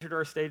to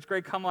our stage.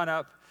 Greg, come on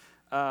up.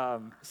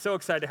 So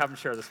excited to have him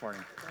share this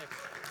morning. Thanks.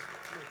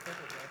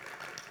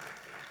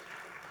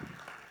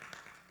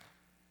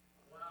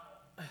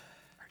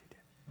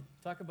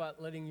 Talk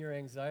about letting your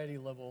anxiety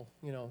level,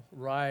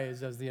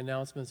 rise as the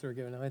announcements are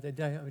given. Did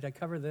I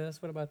cover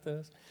this? What about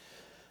this?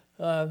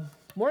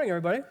 Morning,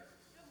 everybody. Good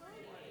morning.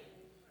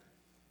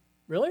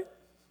 Really?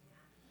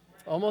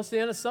 Almost the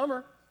end of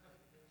summer.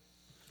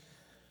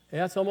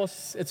 Yeah,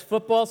 it's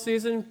football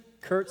season.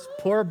 Kurt's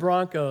poor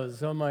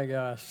Broncos. Oh my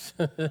gosh.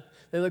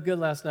 They looked good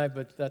last night,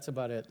 but that's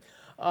about it.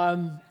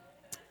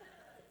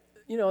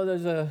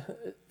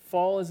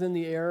 Fall is in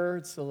the air.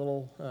 It's a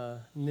little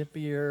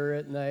nippier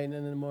at night and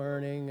in the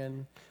morning.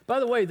 And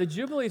by the way, the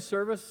Jubilee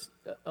service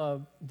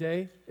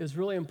day is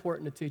really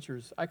important to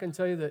teachers. I can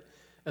tell you that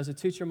as a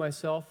teacher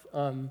myself,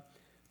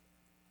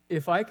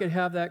 if I could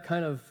have that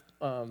kind of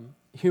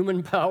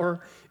human power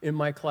in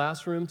my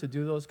classroom to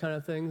do those kind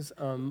of things,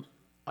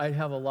 I'd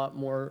have a lot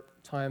more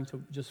time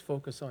to just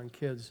focus on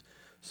kids.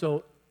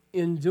 So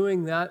in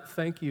doing that,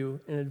 thank you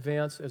in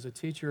advance as a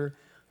teacher.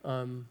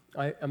 I'm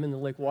in the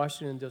Lake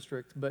Washington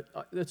district, but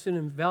it's an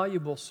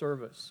invaluable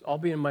service. I'll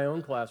be in my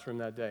own classroom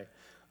that day,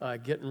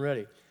 getting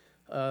ready.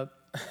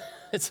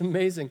 It's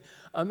amazing.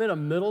 I'm in a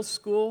middle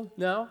school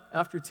now,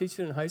 after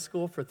teaching in high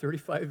school for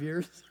 35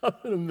 years. I'm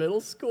in a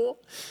middle school.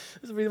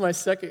 This will be my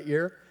second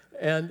year.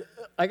 And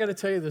I got to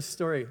tell you this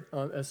story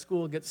as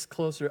school gets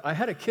closer. I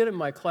had a kid in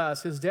my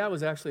class. His dad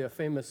was actually a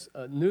famous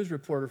news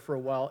reporter for a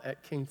while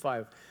at King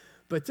 5.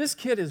 But this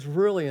kid is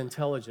really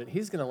intelligent.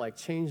 He's going to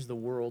change the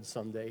world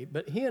someday.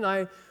 But he and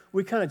I,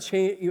 we kind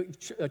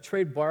of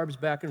trade barbs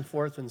back and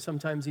forth, and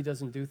sometimes he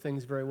doesn't do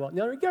things very well.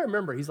 Now, you got to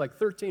remember, he's like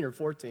 13 or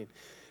 14.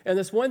 And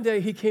this one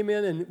day, he came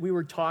in, and we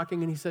were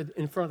talking, and he said,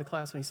 in front of the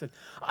class, and he said,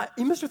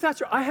 Mr.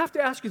 Thatcher, I have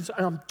to ask you this,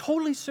 and I'm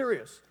totally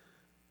serious.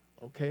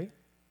 Okay,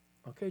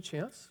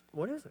 Chance,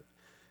 what is it?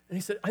 And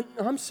he said,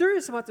 I'm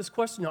serious about this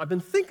question now. I've been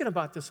thinking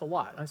about this a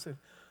lot. And I said,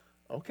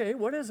 okay,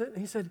 what is it? And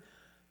he said,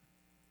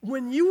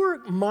 when you were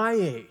my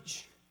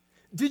age,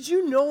 did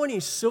you know any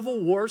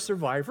Civil War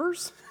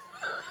survivors?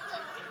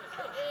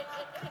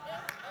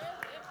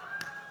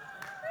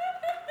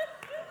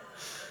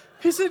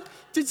 He said,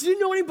 did you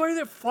know anybody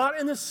that fought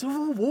in the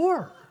Civil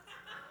War?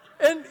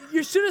 And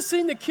you should have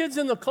seen the kids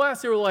in the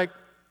class. They were like,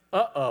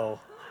 uh-oh.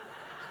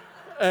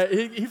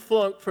 He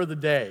flunked for the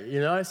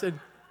day. I said,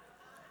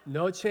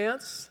 no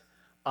chance.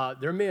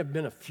 There may have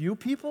been a few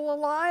people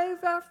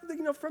alive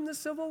after, from the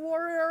Civil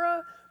War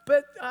era,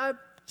 but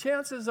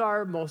chances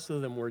are most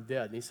of them were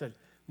dead. And he said,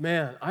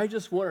 man, I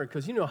just wondered,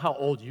 because you know how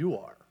old you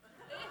are.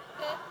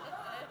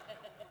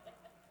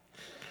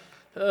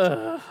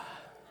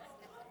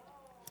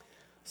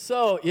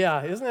 So,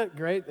 yeah, isn't that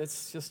great?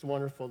 It's just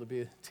wonderful to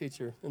be a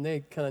teacher, and they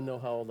kind of know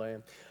how old I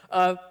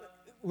am.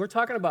 We're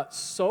talking about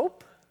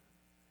SOAP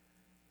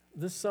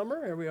this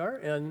summer. Here we are,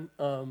 and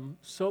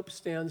SOAP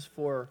stands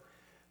for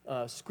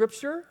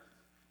Scripture,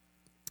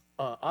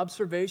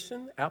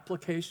 Observation,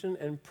 Application,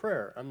 and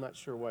Prayer. I'm not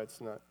sure why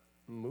it's not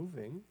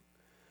moving.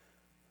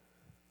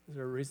 Is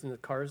there a reason the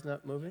car's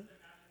not moving?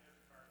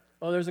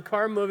 Oh, there's a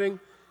car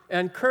moving.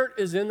 And Kurt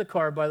is in the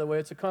car, by the way.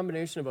 It's a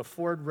combination of a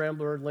Ford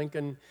Rambler,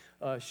 Lincoln,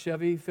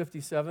 Chevy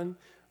 57,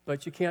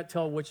 but you can't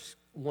tell which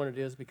one it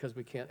is because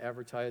we can't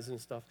advertise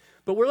and stuff.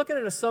 But we're looking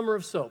at a summer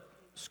of SOAP.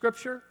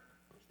 Scripture,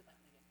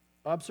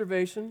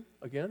 observation,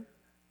 again.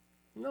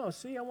 No,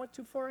 see, I went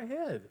too far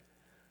ahead.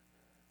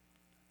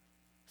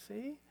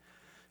 See?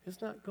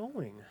 It's not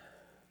going.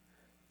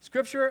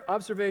 Scripture,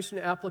 observation,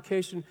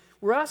 application.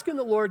 We're asking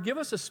the Lord, give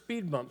us a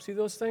speed bump. See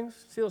those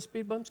things? See those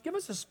speed bumps? Give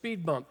us a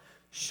speed bump.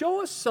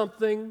 Show us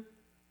something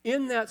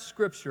in that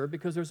Scripture,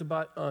 because there's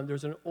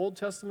an Old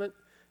Testament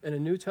and a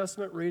New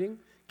Testament reading.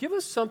 Give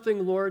us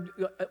something, Lord.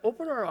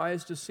 Open our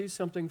eyes to see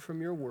something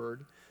from your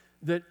word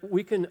that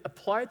we can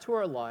apply to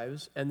our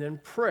lives, and then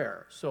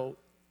prayer. So,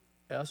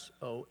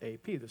 SOAP,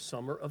 the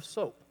summer of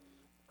SOAP.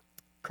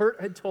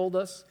 Kurt had told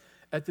us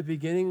at the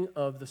beginning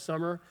of the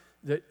summer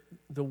that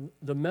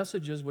the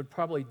messages would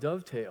probably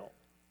dovetail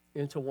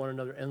into one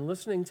another. And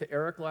listening to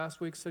Eric last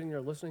week, sitting there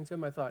listening to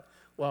him, I thought,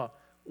 wow,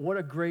 what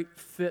a great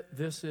fit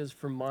this is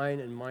for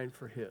mine and mine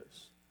for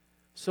his.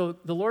 So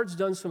the Lord's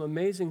done some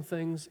amazing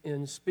things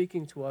in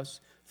speaking to us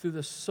through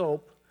the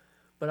SOAP,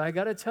 but I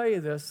got to tell you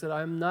this, that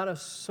I'm not a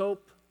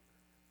SOAP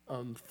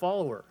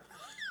follower.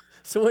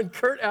 So when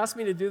Kurt asked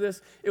me to do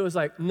this, it was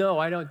like, no,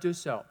 I don't do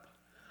SOAP.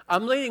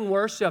 I'm leading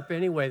worship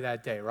anyway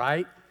that day,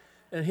 right?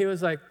 And he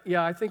was like,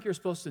 yeah, I think you're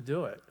supposed to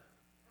do it.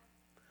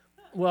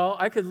 Well,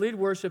 I could lead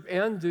worship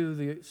and do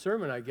the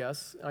sermon, I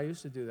guess. I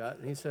used to do that.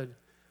 And he said,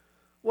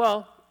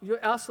 well, you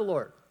ask the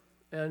Lord.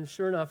 And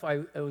sure enough,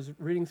 I was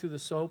reading through the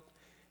SOAP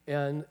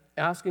and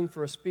asking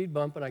for a speed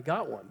bump, and I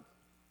got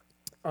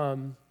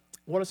one.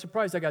 What a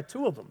surprise, I got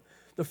two of them.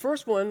 The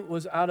first one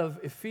was out of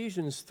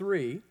Ephesians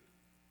 3,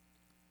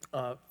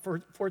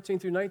 14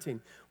 through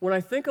 19. When I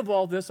think of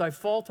all this, I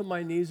fall to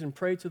my knees and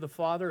pray to the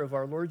Father of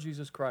our Lord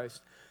Jesus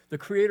Christ, the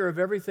creator of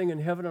everything in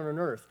heaven and on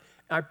earth.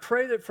 I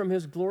pray that from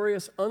his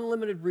glorious,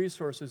 unlimited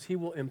resources, he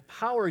will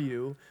empower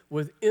you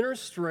with inner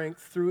strength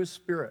through his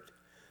Spirit.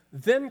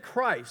 Then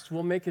Christ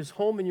will make his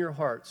home in your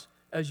hearts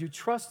as you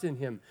trust in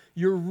him.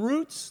 Your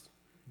roots,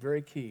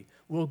 very key,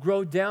 will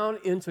grow down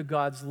into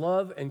God's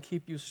love and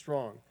keep you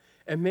strong.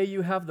 And may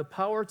you have the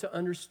power to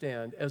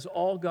understand, as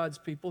all God's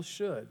people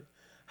should,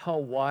 how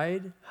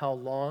wide, how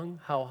long,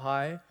 how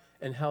high,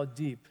 and how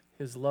deep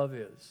his love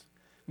is.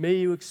 May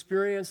you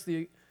experience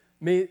the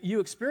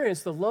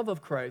love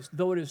of Christ,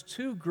 though it is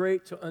too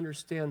great to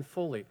understand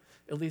fully,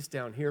 at least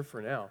down here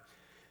for now.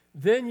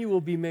 Then you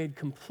will be made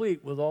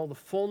complete with all the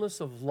fullness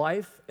of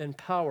life and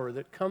power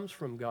that comes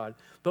from God.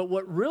 But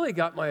what really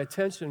got my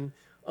attention,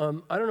 I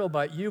don't know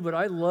about you, but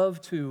I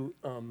love to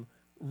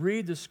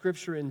read the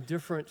scripture in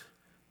different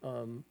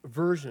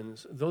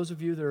versions. Those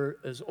of you that are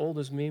as old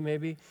as me,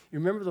 maybe, you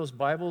remember those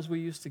Bibles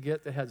we used to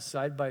get that had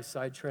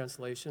side-by-side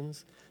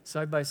translations,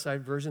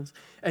 side-by-side versions?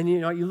 And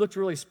you looked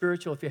really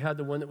spiritual if you had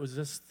the one that was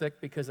this thick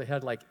because they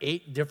had like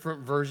 8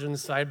 different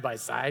versions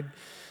side-by-side.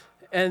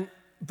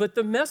 But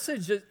the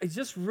message, it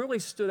just really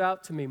stood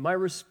out to me. My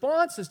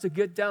response is to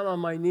get down on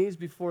my knees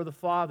before the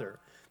Father,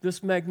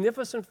 this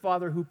magnificent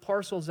Father who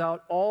parcels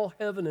out all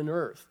heaven and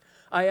earth.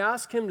 I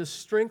ask him to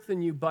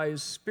strengthen you by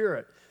his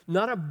Spirit,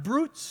 not a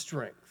brute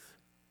strength.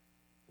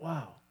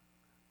 Wow.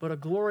 But a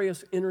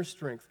glorious inner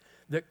strength,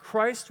 that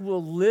Christ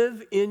will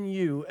live in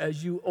you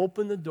as you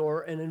open the door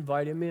and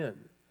invite him in.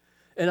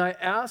 And I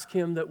ask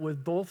him that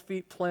with both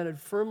feet planted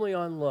firmly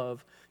on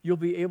love, you'll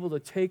be able to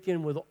take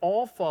in with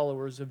all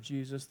followers of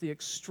Jesus the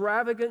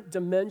extravagant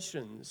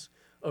dimensions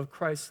of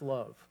Christ's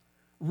love.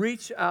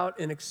 Reach out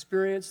and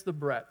experience the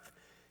breadth.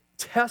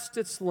 Test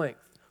its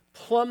length.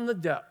 Plumb the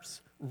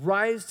depths.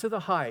 Rise to the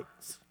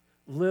heights.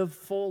 Live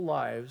full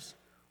lives,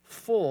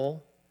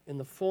 full in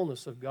the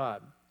fullness of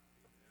God.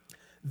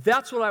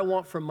 That's what I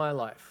want from my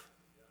life.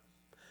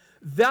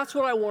 That's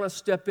what I want to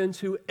step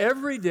into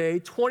every day,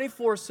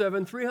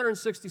 24/7,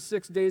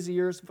 366 days a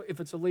year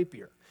if it's a leap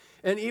year.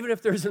 And even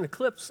if there's an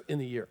eclipse in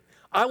the year.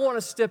 I want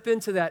to step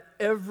into that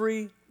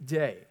every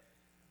day.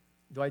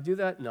 Do I do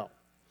that? No.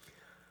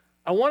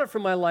 I want it for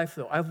my life,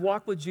 though. I've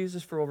walked with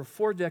Jesus for over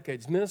 4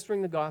 decades,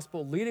 ministering the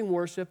gospel, leading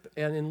worship,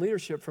 and in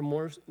leadership for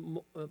more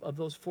of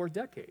those 4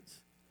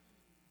 decades.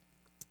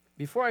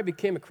 Before I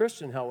became a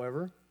Christian,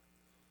 however,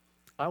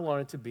 I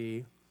wanted to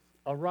be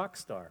a rock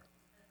star.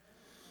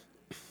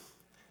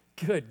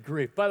 Good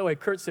grief. By the way,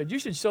 Kurt said, you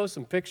should show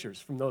some pictures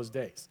from those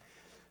days.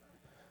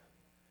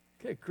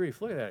 Good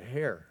grief, look at that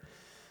hair.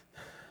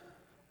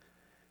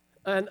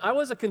 And I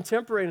was a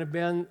contemporary in a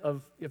band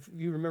of, if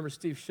you remember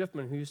Steve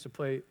Schiffman, who used to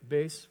play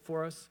bass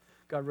for us.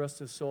 God rest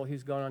his soul,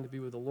 he's gone on to be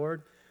with the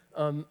Lord.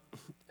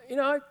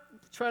 I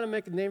try to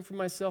make a name for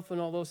myself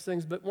and all those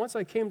things, but once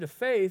I came to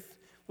faith,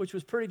 which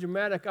was pretty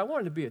dramatic, I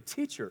wanted to be a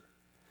teacher.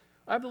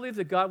 I believed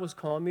that God was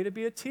calling me to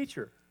be a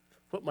teacher.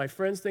 What my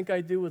friends think I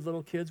do with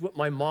little kids, what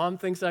my mom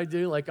thinks I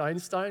do, like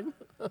Einstein.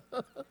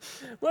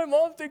 My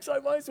mom thinks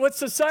I'm Einstein. What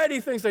society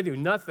thinks I do,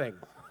 nothing.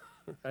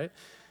 Right?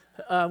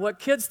 What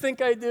kids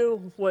think I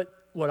do, what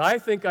I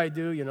think I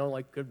do,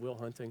 like Good Will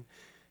Hunting.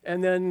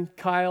 And then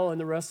Kyle and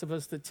the rest of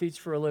us that teach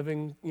for a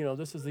living,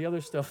 this is the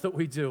other stuff that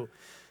we do.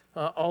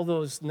 All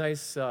those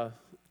nice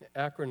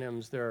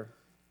acronyms there.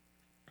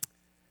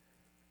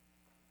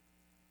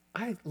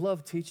 I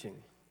love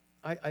teaching.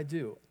 I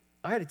do.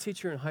 I had a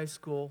teacher in high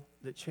school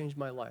that changed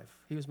my life.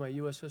 He was my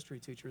U.S. history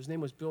teacher. His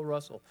name was Bill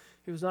Russell.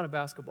 He was not a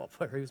basketball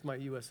player. He was my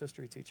U.S.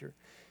 history teacher.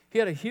 He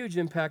had a huge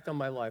impact on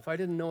my life. I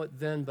didn't know it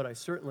then, but I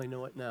certainly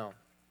know it now.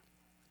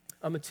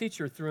 I'm a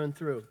teacher through and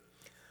through.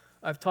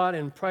 I've taught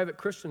in private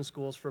Christian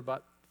schools for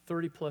about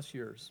 30-plus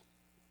years.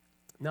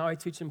 Now I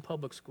teach in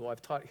public school.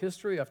 I've taught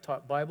history. I've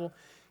taught Bible.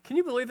 Can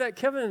you believe that?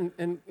 Kevin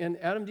and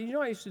Adam, do you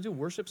know I used to do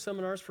worship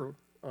seminars for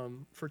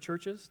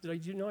churches?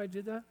 Did you know I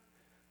did that?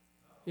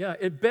 Yeah,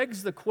 it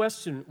begs the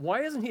question,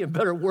 why isn't he a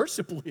better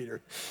worship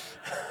leader?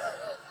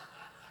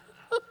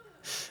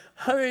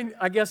 I mean,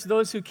 I guess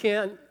those who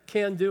can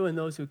do and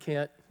those who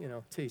can't,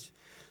 teach.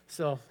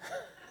 So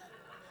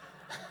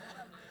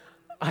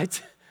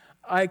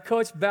I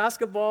coach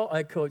basketball,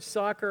 I coach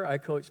soccer, I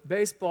coach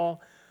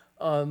baseball.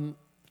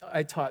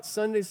 I taught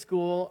Sunday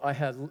school, I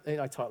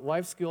taught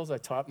life skills, I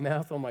taught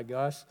math, oh my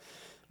gosh,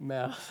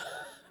 math.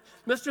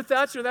 Mr.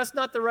 Thatcher, that's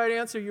not the right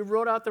answer. You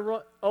wrote out the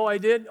wrong. Oh, I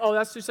did? Oh,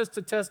 that's just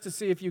a test to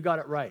see if you got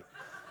it right.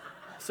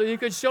 So you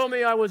could show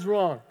me I was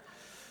wrong.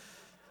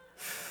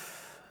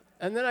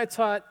 And then I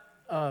taught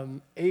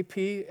AP,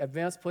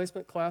 advanced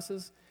placement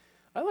classes.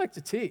 I like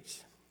to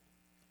teach.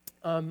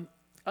 I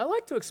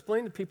like to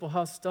explain to people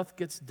how stuff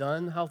gets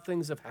done, how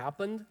things have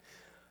happened.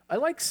 I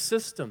like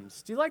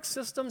systems. Do you like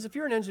systems? If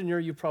you're an engineer,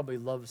 you probably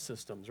love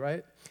systems,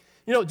 right?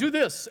 Do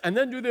this, and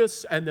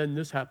then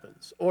this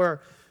happens.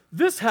 Or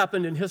this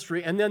happened in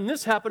history, and then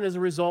this happened as a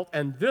result,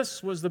 and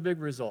this was the big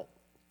result.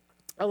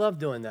 I love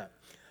doing that.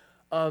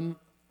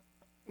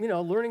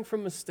 Learning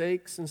from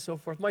mistakes and so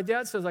forth. My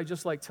dad says I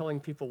just like telling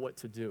people what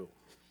to do.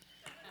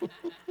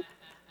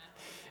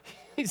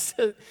 He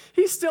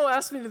still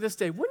asks me to this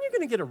day, when are you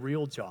going to get a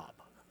real job?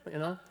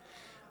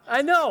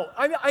 I know.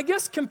 I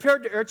guess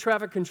compared to air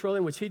traffic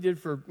controlling, which he did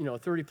for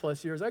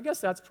 30-plus years, I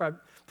guess that's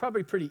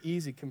probably pretty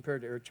easy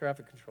compared to air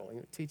traffic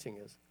controlling, teaching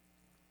is.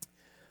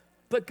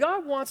 But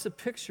God wants a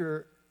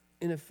picture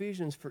in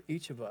Ephesians for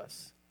each of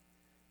us.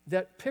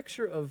 That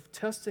picture of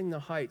testing the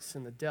heights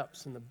and the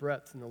depths and the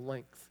breadth and the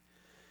length.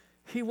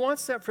 He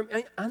wants that from,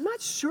 I'm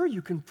not sure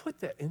you can put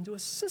that into a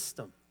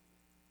system.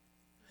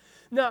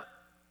 Now,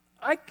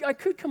 I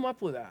could come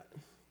up with that,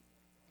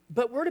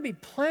 but we're to be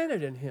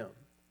planted in him.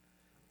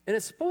 And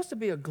it's supposed to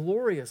be a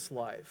glorious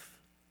life.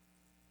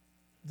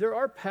 There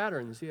are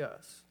patterns,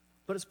 yes,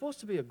 but it's supposed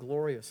to be a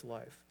glorious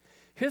life.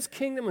 His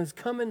kingdom has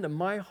come into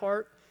my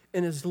heart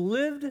and has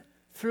lived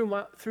through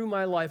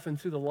my life and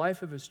through the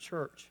life of his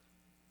church.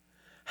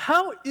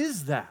 How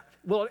is that?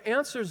 Well,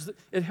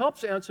 it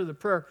helps answer the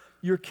prayer,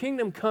 your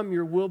kingdom come,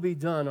 your will be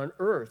done on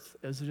earth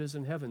as it is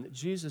in heaven, that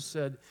Jesus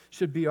said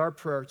should be our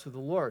prayer to the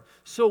Lord.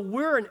 So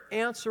we're an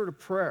answer to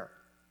prayer.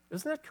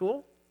 Isn't that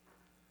cool?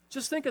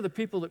 Just think of the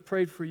people that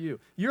prayed for you.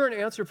 You're an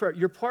answer to prayer.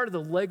 You're part of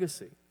the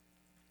legacy.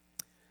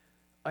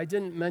 I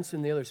didn't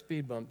mention the other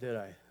speed bump, did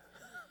I?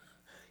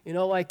 You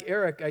know, like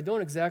Eric, I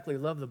don't exactly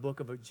love the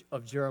book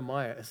of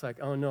Jeremiah. It's like,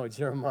 oh no,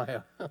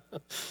 Jeremiah.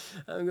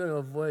 I'm going to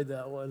avoid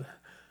that one.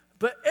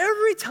 But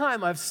every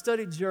time I've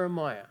studied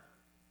Jeremiah,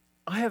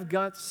 I have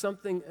got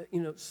something,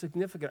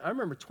 significant. I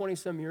remember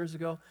 20-some years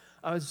ago,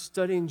 I was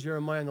studying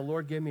Jeremiah, and the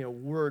Lord gave me a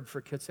word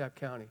for Kitsap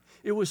County.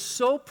 It was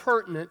so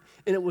pertinent,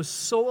 and it was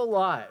so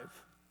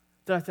alive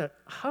that I thought,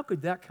 how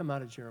could that come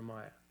out of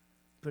Jeremiah?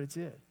 But it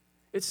did.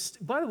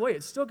 By the way,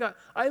 it's still got,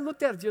 I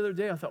looked at it the other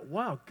day, I thought,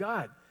 wow,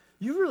 God,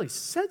 you really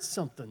said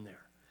something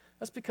there.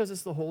 That's because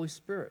it's the Holy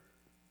Spirit.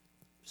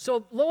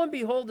 So lo and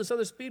behold, this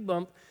other speed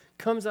bump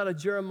comes out of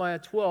Jeremiah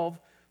 12,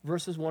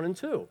 verses 1 and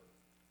 2.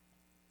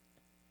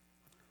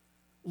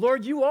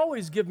 Lord, you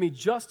always give me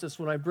justice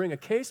when I bring a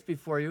case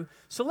before you,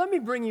 so let me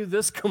bring you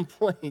this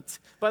complaint.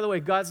 By the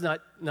way, God's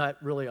not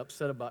really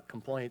upset about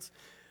complaints.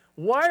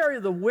 Why are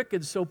the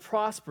wicked so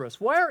prosperous?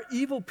 Why are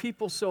evil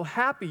people so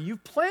happy?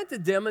 You've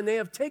planted them and they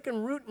have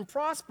taken root and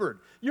prospered.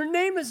 Your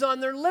name is on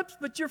their lips,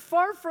 but you're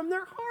far from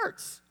their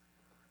hearts.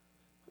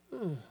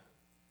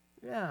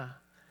 Yeah,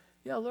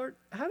 Lord,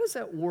 how does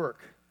that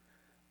work?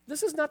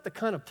 This is not the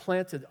kind of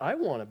planted I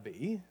want to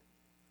be.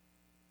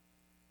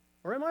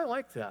 Or am I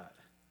like that?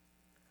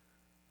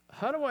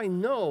 How do I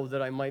know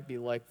that I might be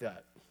like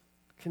that?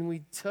 Can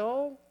we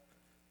tell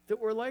that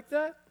we're like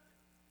that?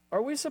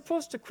 Are we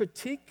supposed to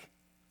critique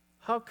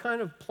how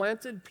kind of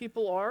planted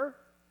people are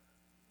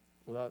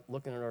without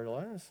looking at our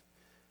lives?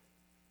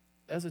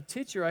 As a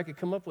teacher, I could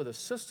come up with a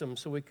system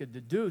so we could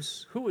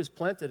deduce who is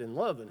planted in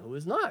love and who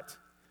is not.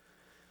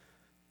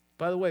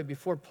 By the way,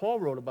 before Paul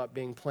wrote about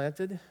being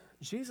planted,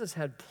 Jesus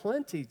had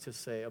plenty to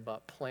say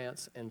about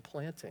plants and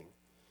planting.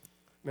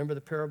 Remember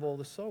the parable of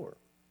the sower.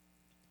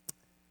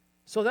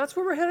 So that's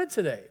where we're headed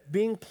today,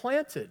 being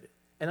planted.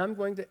 And I'm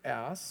going to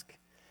ask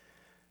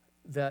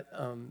that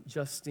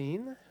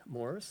Justine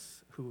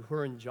Morris, who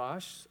her and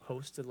Josh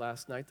hosted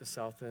last night, the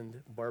South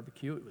End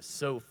Barbecue. It was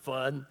so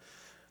fun.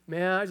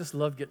 Man, I just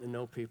love getting to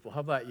know people. How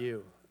about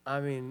you? I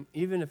mean,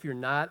 even if you're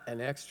not an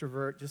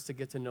extrovert, just to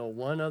get to know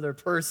one other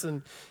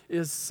person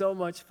is so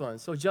much fun.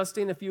 So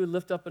Justine, if you would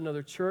lift up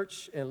another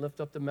church and lift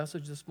up the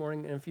message this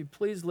morning, and if you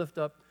please lift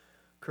up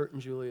Kurt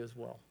and Julie as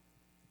well.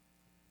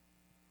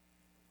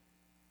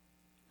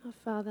 Oh,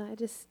 Father, I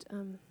just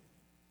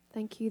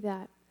thank you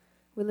that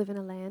we live in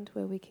a land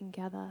where we can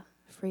gather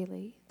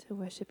freely to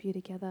worship you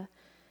together.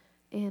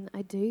 And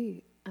I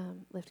do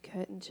lift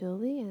Kurt and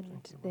Julie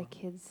and their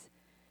kids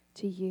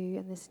to you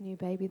and this new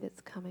baby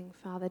that's coming.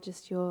 Father,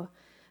 just your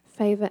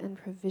favor and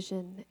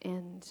provision,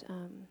 and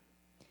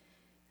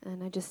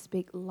I just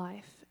speak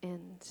life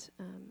and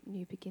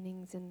new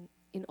beginnings and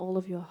in all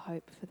of your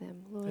hope for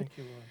them, Lord. Thank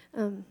you,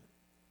 Lord.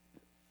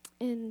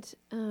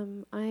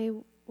 I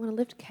want to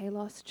lift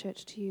Kalos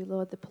Church to you,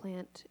 Lord, the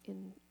plant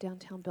in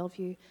downtown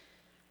Bellevue.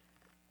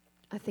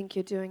 I think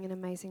you're doing an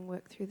amazing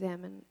work through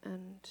them,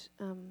 and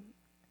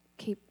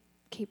keep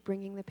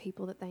bringing the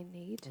people that they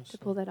need to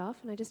pull that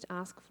off. And I just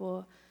ask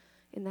for,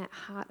 in that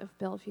heart of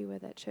Bellevue where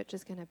that church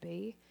is going to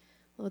be,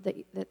 Lord,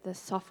 that the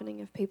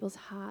softening of people's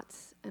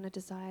hearts and a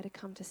desire to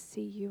come to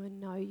see you and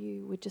know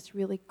you would just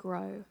really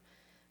grow.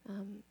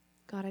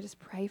 God, I just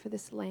pray for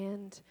this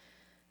land,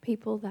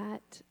 people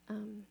that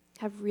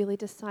have really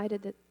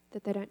decided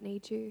that they don't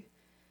need you.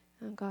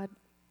 God,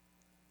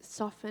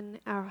 soften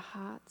our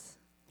hearts,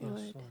 Lord.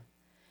 Yes, Lord.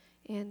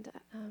 And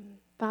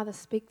Father,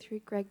 speak through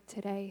Greg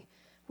today.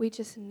 We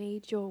just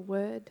need your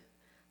word.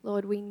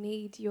 Lord, we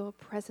need your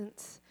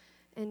presence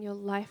and your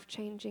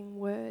life-changing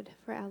word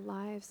for our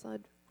lives.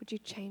 Lord, would you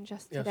change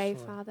us today,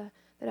 Lord. Father,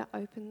 that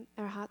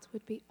our hearts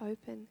would be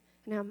open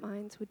and our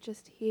minds would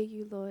just hear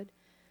you, Lord.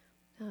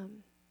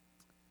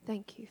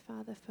 Thank you,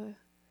 Father, for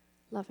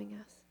loving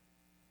us.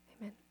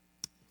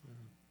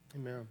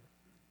 Amen.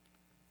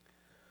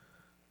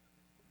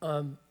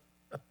 Amen.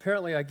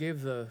 Apparently, I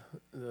gave the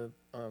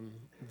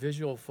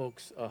visual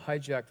folks a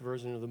hijacked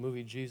version of the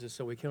movie Jesus,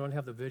 so we cannot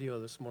have the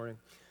video this morning.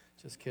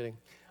 Just kidding.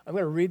 I'm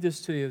going to read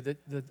this to you.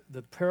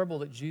 The parable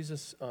that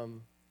Jesus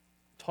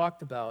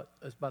talked about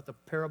is about the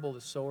parable of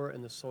the sower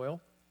and the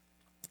soil.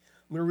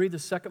 I'm going to read the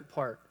second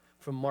part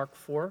from Mark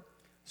 4,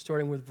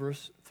 starting with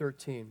verse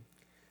 13.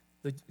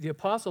 The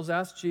apostles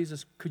asked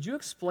Jesus, could you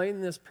explain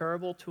this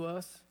parable to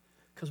us?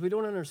 Because we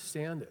don't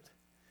understand it.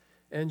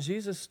 And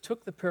Jesus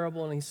took the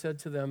parable and he said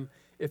to them,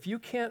 if you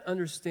can't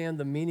understand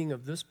the meaning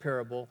of this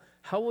parable,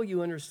 how will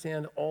you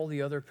understand all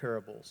the other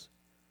parables?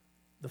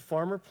 The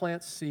farmer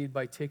plants seed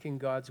by taking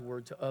God's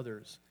word to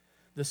others.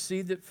 The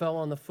seed that fell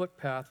on the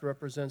footpath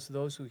represents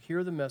those who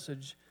hear the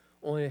message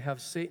only to have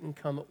Satan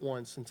come at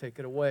once and take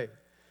it away.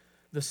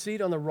 The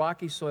seed on the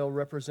rocky soil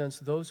represents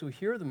those who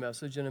hear the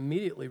message and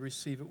immediately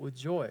receive it with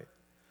joy.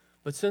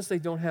 But since they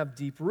don't have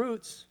deep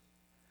roots,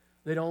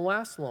 they don't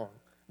last long.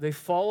 They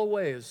fall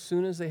away as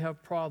soon as they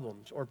have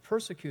problems or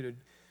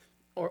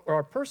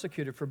are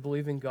persecuted for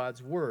believing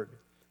God's word.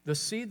 The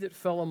seed that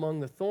fell among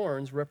the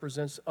thorns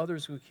represents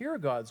others who hear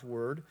God's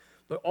word,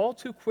 but all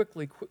too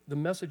quickly the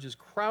message is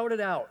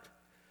crowded out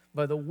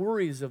by the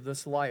worries of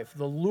this life,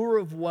 the lure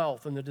of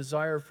wealth, and the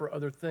desire for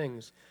other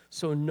things,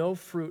 so no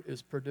fruit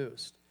is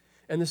produced.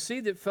 And the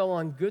seed that fell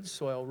on good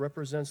soil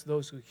represents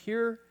those who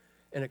hear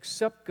and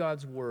accept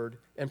God's word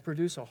and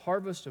produce a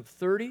harvest of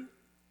 30,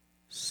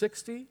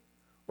 60,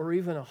 or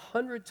even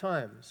 100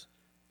 times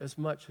as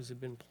much as had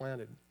been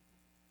planted.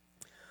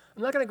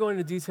 I'm not going to go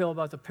into detail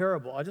about the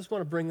parable. I just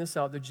want to bring this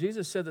out, that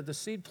Jesus said that the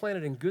seed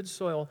planted in good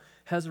soil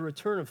has a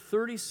return of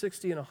 30,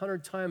 60, and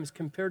 100 times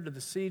compared to the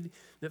seed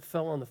that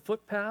fell on the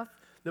footpath,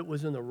 that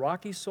was in the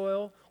rocky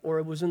soil, or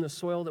it was in the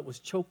soil that was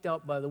choked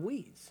out by the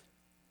weeds.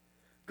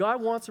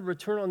 God wants a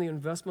return on the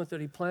investment that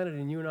he planted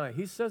in you and I.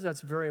 He says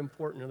that's very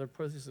important in other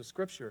places of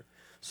Scripture.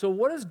 So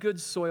what does good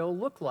soil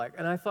look like?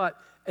 And I thought,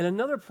 and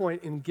another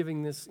point in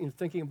giving this, in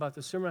thinking about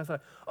the sermon, I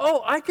thought,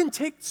 I can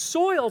take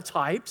soil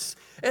types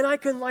and I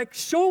can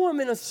show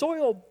them in a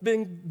soil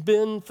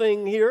bin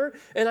thing here,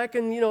 and I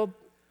can,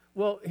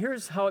 well,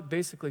 here's how it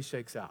basically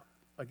shakes out.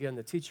 Again,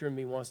 the teacher in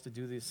me wants to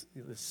do this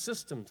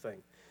system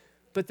thing.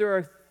 But there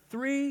are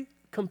 3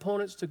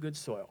 components to good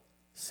soil: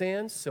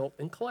 sand, silt,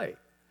 and clay.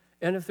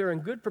 And if they're in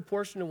good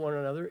proportion to one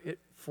another, it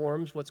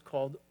forms what's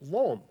called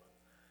loam.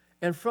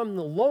 And from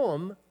the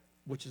loam,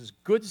 which is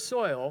good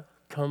soil,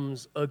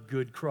 comes a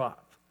good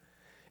crop.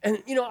 And,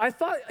 I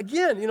thought,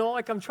 again,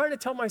 I'm trying to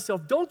tell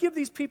myself, don't give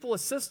these people a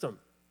system.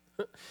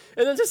 And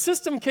then the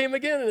system came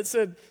again, and it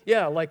said,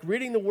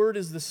 reading the word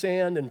is the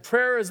sand, and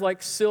prayer is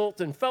like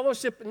silt, and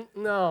fellowship.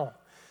 No,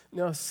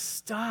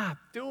 stop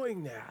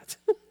doing that.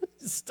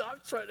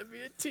 Stop trying to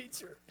be a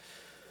teacher.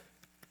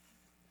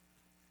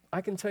 I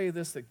can tell you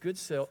this, that good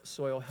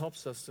soil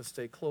helps us to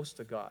stay close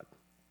to God.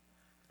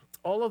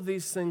 All of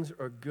these things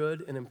are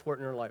good and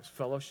important in our lives.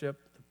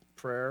 Fellowship,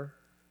 prayer,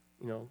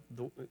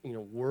 the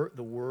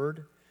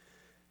word,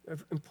 are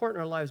important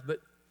in our lives,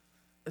 but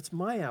it's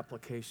my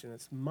application,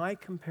 it's my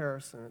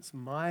comparison, it's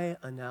my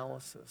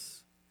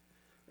analysis.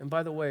 And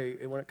by the way,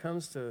 when it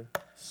comes to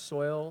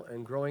soil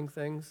and growing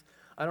things,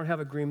 I don't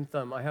have a green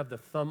thumb, I have the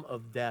thumb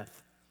of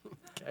death.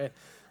 Okay?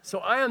 So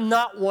I am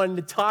not one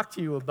to talk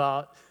to you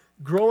about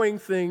growing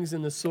things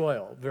in the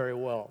soil very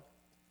well.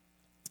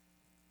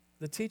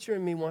 The teacher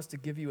in me wants to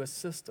give you a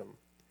system,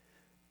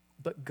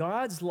 but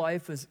God's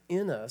life is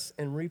in us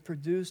and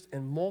reproduced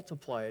and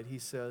multiplied, he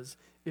says,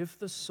 if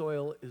the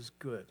soil is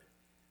good.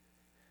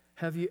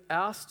 Have you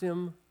asked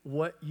him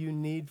what you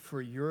need for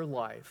your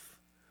life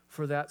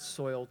for that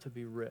soil to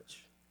be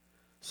rich?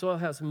 Soil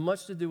has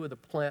much to do with a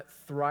plant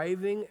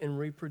thriving and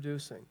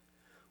reproducing.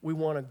 We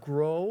want to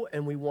grow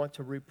and we want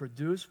to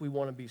reproduce. We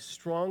want to be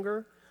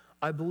stronger.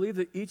 I believe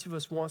that each of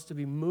us wants to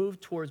be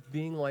moved towards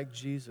being like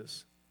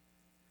Jesus.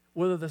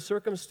 Whether the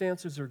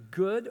circumstances are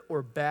good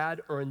or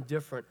bad or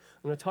indifferent.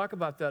 I'm going to talk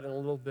about that in a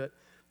little bit.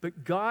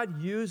 But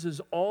God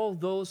uses all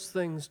those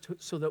things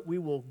so that we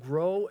will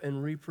grow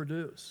and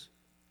reproduce.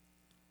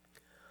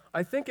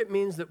 I think it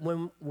means that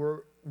when we're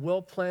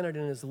well planted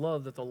in his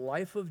love, that the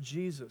life of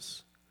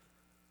Jesus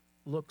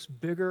looks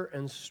bigger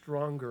and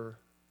stronger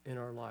in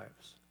our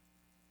lives.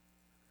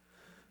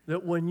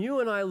 That when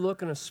you and I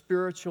look in a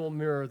spiritual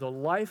mirror, the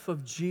life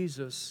of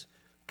Jesus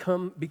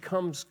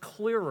becomes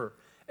clearer.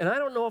 And I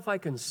don't know if I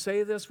can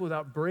say this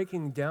without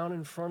breaking down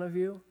in front of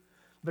you,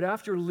 but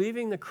after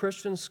leaving the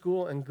Christian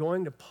school and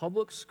going to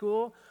public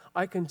school,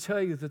 I can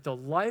tell you that the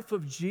life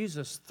of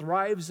Jesus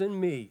thrives in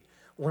me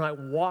when I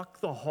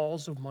walk the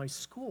halls of my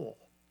school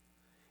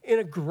in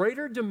a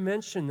greater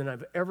dimension than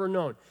I've ever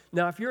known.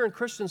 Now, if you're in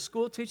Christian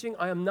school teaching,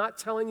 I am not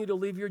telling you to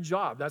leave your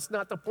job. That's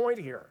not the point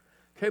here.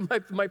 Okay,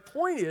 my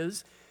point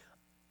is,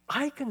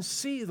 I can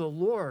see the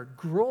Lord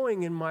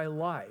growing in my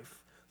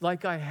life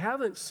like I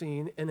haven't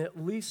seen in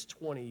at least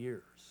 20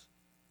 years.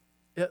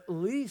 At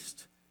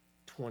least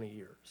 20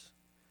 years.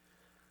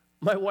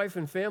 My wife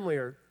and family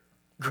are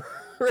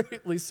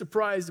greatly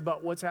surprised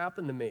about what's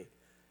happened to me.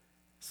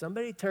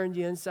 Somebody turned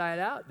you inside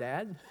out,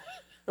 Dad.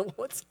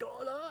 What's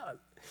going on?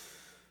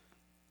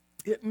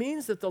 It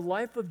means that the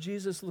life of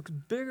Jesus looks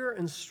bigger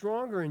and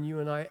stronger in you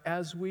and I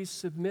as we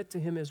submit to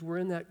him, as we're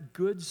in that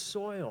good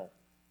soil.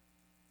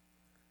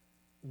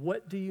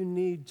 What do you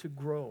need to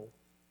grow?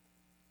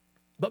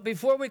 But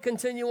before we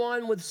continue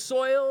on with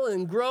soil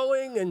and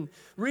growing and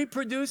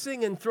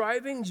reproducing and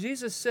thriving,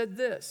 Jesus said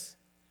this.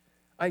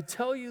 I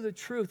tell you the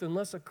truth,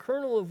 unless a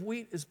kernel of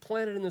wheat is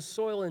planted in the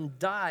soil and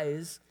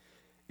dies,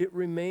 it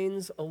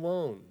remains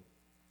alone.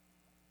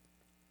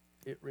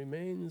 It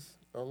remains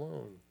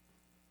alone.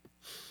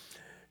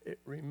 It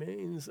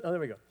remains, there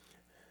we go.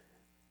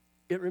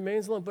 It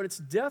remains alone, but its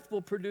death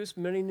will produce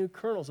many new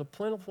kernels, a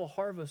plentiful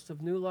harvest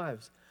of new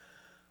lives.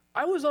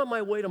 I was on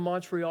my way to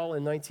Montreal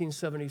in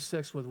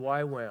 1976 with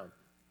YWAM.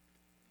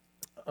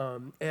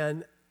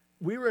 And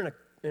we were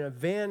in a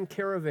van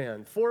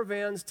caravan, 4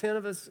 vans, 10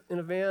 of us in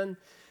a van,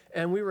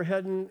 and we were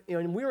heading,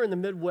 and we were in the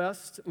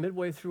Midwest,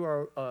 midway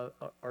through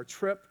our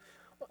trip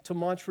to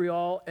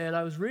Montreal, and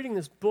I was reading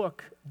this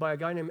book by a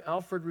guy named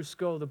Alfred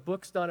Rusco. The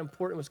book's not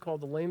important. It was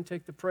called The Lame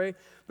Take the Prey.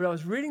 But I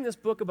was reading this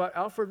book about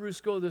Alfred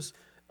Rusco,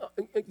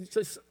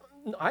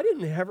 I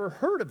didn't ever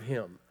heard of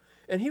him.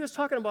 And he was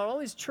talking about all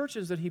these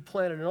churches that he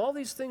planted and all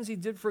these things he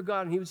did for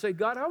God. And he would say,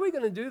 God, how are we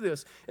going to do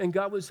this? And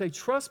God would say,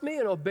 trust me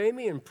and obey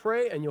me and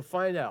pray and you'll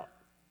find out.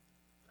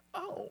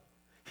 Oh.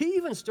 He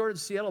even started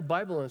Seattle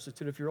Bible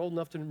Institute, if you're old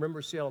enough to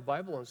remember Seattle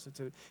Bible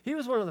Institute. He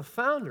was one of the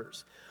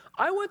founders.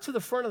 I went to the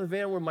front of the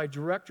van where my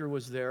director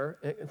was there,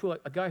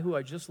 a guy who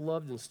I just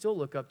loved and still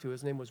look up to.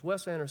 His name was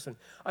Wes Anderson.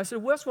 I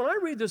said, Wes, when I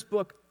read this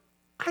book,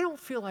 I don't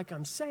feel like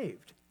I'm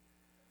saved.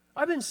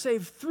 I've been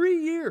saved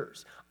 3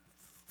 years.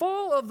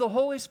 Full of the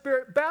Holy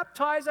Spirit,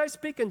 baptized, I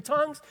speak in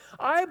tongues,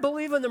 I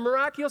believe in the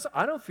miraculous.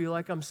 I don't feel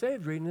like I'm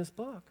saved reading this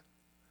book.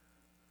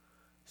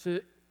 So,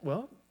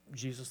 well,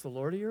 Jesus the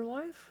Lord of your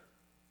life?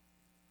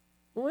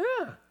 Well,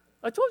 yeah,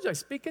 I told you I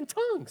speak in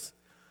tongues.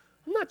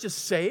 I'm not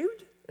just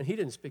saved. And he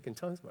didn't speak in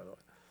tongues, by the way.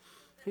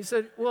 He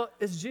said, well,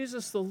 is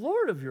Jesus the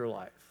Lord of your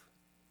life?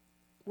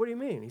 What do you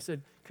mean? He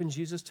said, can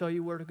Jesus tell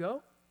you where to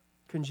go?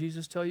 Can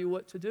Jesus tell you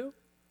what to do?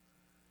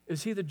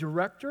 Is he the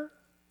director?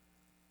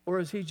 Or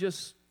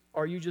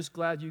are you just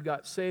glad you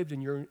got saved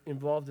and you're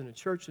involved in a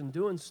church and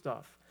doing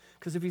stuff?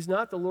 Because if he's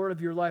not the Lord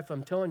of your life,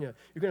 I'm telling you,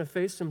 you're going to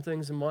face some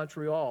things in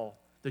Montreal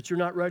that you're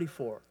not ready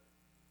for.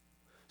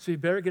 So you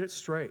better get it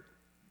straight.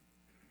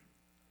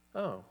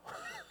 Oh.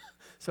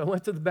 So I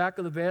went to the back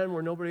of the van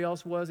where nobody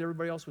else was.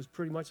 Everybody else was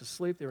pretty much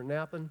asleep. They were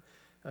napping.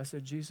 I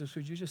said, Jesus,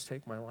 would you just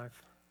take my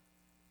life?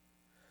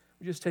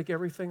 Would you just take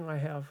everything I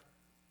have?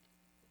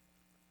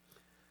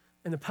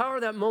 And the power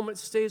of that moment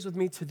stays with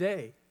me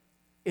today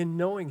in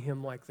knowing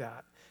him like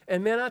that.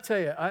 And man, I tell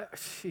you,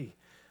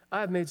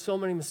 I've made so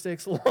many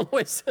mistakes along the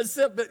way since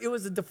then, but it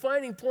was a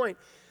defining point.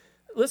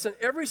 Listen,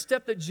 every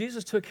step that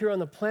Jesus took here on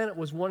the planet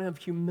was one of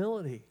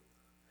humility.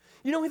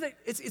 You know,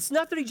 it's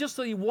not that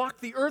he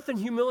walked the earth in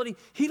humility.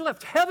 He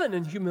left heaven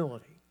in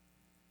humility.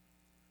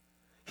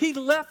 He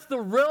left the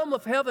realm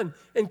of heaven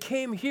and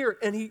came here,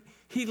 and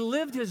he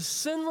lived his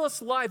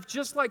sinless life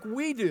just like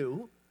we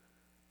do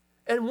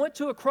and went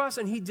to a cross,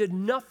 and he did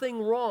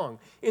nothing wrong.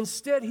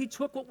 Instead, he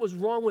took what was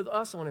wrong with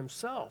us on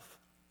himself.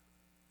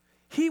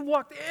 He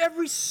walked,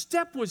 every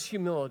step was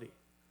humility.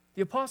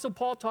 The Apostle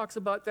Paul talks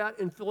about that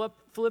in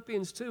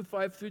Philippians 2,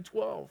 5 through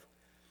 12.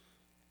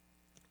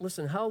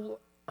 Listen,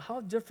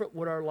 how different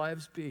would our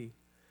lives be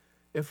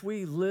if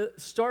we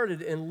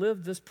started and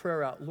lived this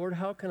prayer out? Lord,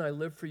 how can I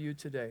live for you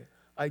today?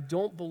 I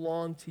don't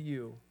belong to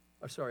you.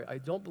 I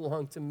don't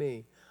belong to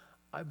me.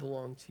 I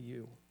belong to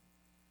you.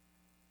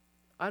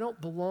 I don't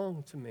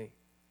belong to me.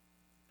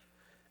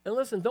 And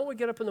listen, don't we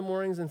get up in the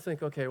mornings and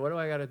think, okay, what do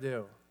I got to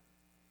do?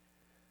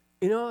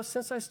 You know,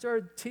 since I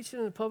started teaching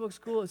in the public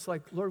school, it's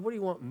like, Lord, what do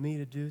you want me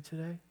to do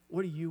today?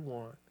 What do you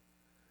want?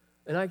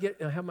 And I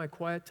have my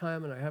quiet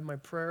time and I have my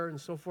prayer and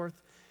so forth.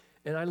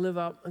 And I live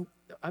out,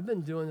 I've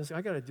been doing this,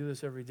 I got to do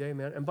this every day,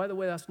 man. And by the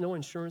way, that's no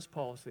insurance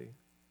policy.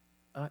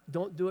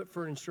 Don't do it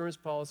for an insurance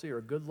policy or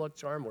a good luck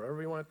charm,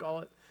 whatever you want to call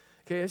it.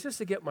 Okay, it's just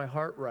to get my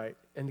heart right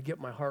and to get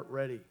my heart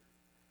ready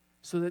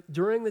so that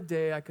during the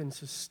day I can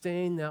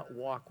sustain that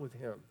walk with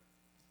him.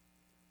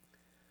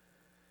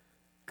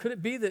 Could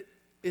it be that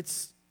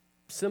it's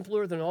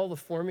simpler than all the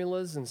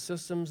formulas and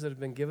systems that have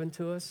been given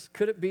to us?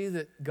 Could it be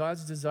that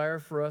God's desire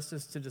for us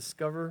is to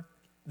discover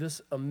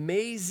this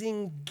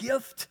amazing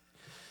gift?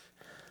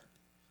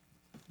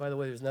 By the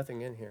way, there's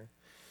nothing in here.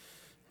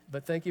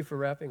 But thank you for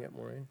wrapping it,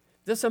 Maureen.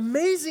 This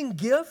amazing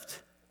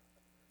gift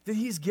that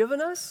he's given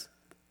us.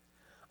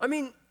 I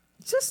mean,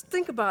 just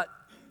think about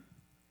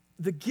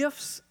the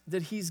gifts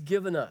that he's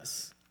given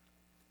us.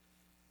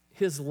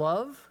 His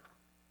love.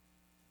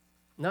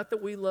 Not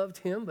that we loved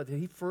him, but that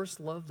he first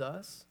loved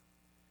us.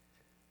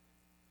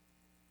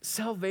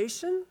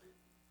 Salvation.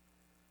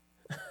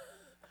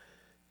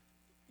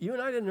 You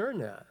and I didn't earn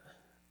that.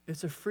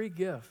 It's a free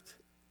gift.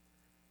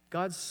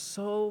 God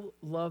so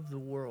loved the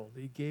world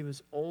that he gave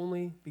his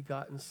only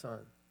begotten Son.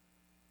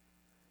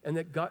 And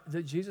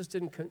that Jesus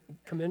didn't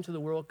come into the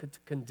world to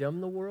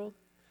condemn the world,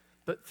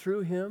 but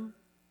through him,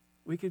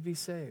 we could be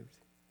saved.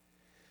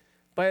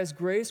 By his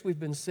grace, we've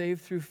been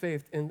saved through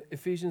faith. And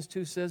Ephesians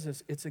 2 says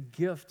this, it's a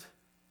gift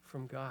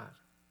from God.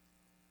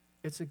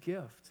 It's a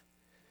gift.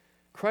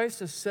 Christ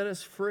has set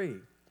us free.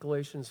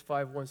 Galatians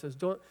 5:1 says,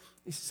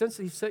 since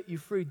he set you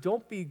free,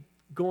 don't be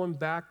going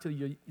back to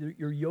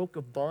your yoke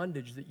of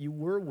bondage that you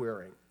were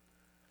wearing.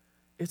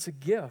 It's a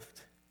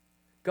gift.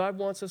 God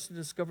wants us to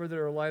discover that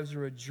our lives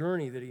are a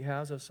journey that he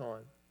has us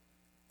on.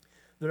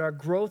 That our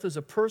growth is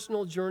a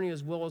personal journey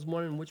as well as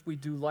one in which we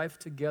do life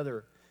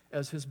together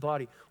as his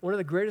body. One of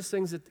the greatest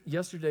things that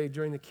yesterday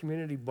during the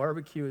community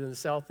barbecue in the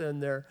South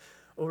End there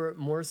over at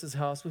Morris's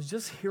house was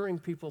just hearing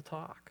people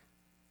talk.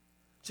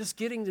 Just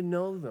getting to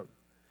know them.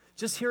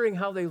 Just hearing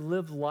how they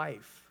live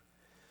life.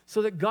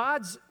 So that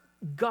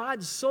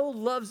God so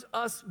loves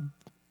us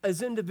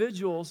as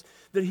individuals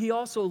that he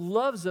also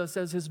loves us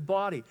as his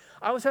body.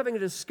 I was having a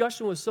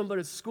discussion with somebody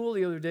at school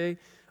the other day,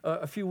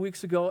 a few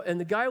weeks ago, and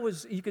the guy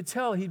was, you could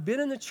tell, he'd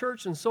been in the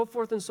church and so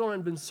forth and so on,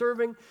 and been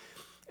serving,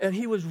 and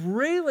he was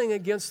railing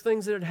against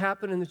things that had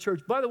happened in the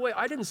church. By the way,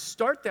 I didn't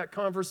start that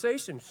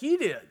conversation. He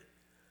did.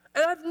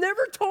 And I've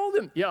never told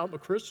him, yeah, I'm a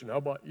Christian, how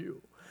about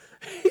you?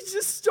 He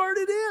just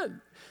started in.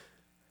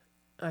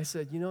 I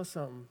said, you know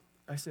something?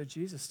 I said,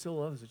 Jesus still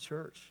loves the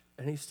church,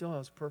 and he still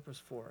has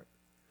purpose for it.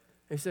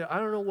 And he said, I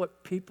don't know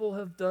what people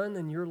have done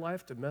in your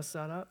life to mess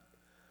that up.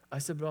 I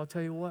said, but I'll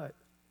tell you what.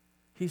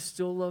 He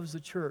still loves the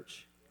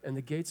church, and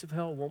the gates of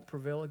hell won't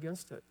prevail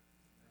against it.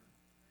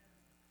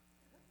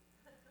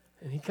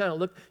 And he kind of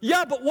looked,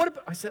 yeah, but what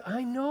about? I said,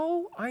 I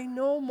know,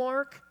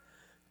 Mark,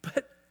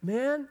 but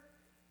man,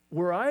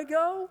 where I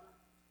go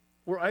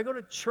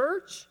to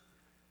church,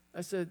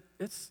 I said,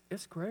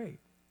 it's great.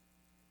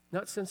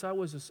 Not since I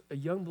was a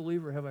young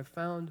believer have I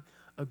found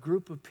a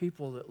group of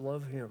people that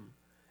love him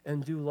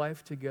and do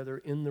life together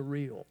in the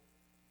real,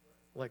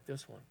 like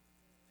this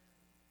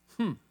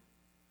one.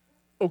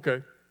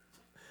 Okay.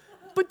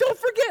 But don't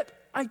forget,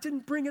 I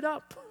didn't bring it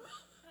up.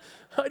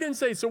 I didn't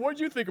say, so what did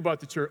you think about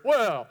the church?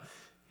 Well,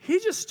 he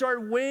just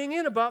started weighing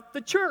in about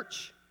the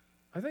church.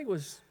 I think it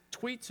was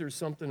tweets or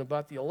something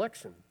about the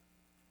election.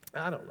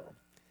 I don't know.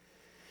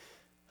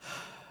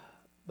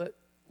 But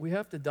we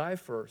have to die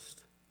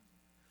first.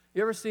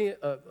 You ever see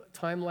a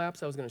time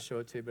lapse? I was going to show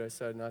it to you, but I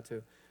decided not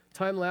to.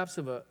 Time lapse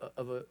of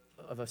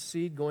a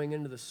seed going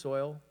into the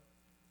soil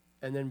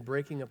and then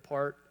breaking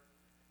apart,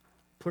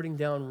 putting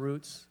down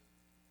roots,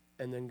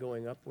 and then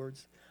going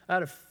upwards. I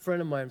had a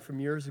friend of mine from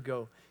years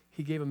ago.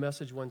 He gave a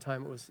message one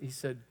time. He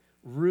said,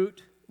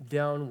 root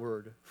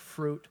downward,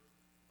 fruit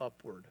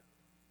upward.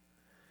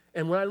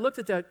 And when I looked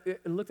at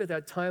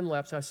that time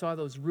lapse, I saw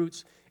those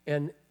roots.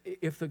 And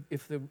if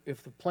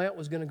the plant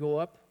was going to go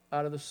up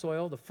out of the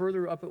soil, the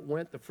further up it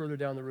went, the further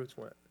down the roots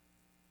went.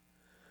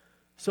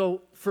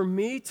 So for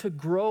me to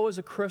grow as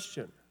a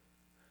Christian,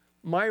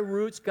 my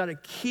roots got to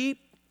keep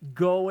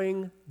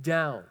going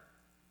down.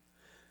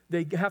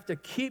 They have to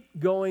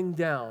keep going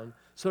down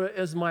so that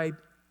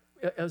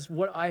as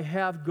what I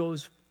have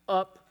goes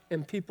up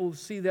and people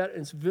see that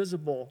and it's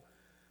visible,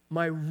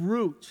 my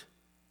root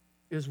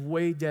is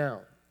way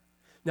down.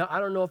 Now, I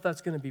don't know if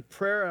that's going to be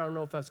prayer. I don't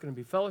know if that's going to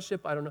be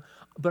fellowship. I don't know.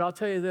 But I'll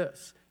tell you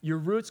this. Your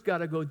roots got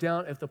to go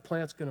down if the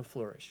plant's going to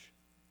flourish.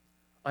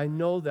 I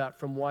know that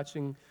from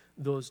watching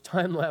those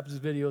time-lapse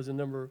videos a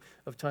number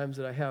of times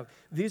that I have.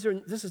 This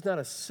is not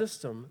a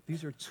system.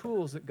 These are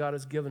tools that God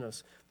has given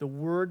us. The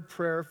word,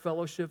 prayer,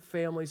 fellowship,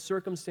 family,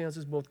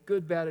 circumstances, both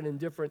good, bad, and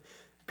indifferent.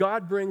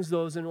 God brings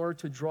those in order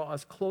to draw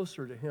us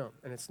closer to him,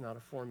 and it's not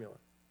a formula.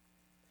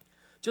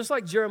 Just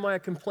like Jeremiah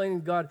complaining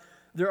to God,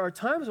 there are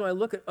times when I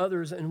look at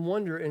others and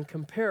wonder and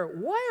compare,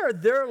 why are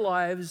their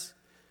lives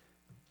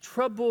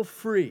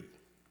trouble-free?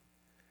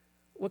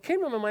 What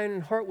came to my mind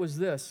and heart was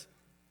this.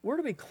 We're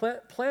to be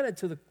planted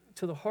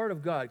to the heart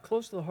of God,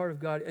 close to the heart of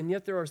God, and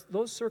yet there are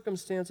those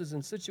circumstances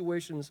and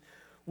situations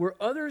where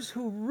others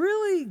who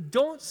really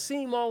don't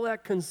seem all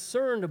that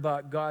concerned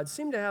about God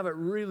seem to have it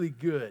really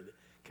good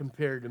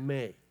compared to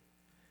me.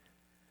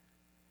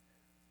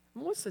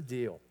 And what's the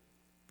deal?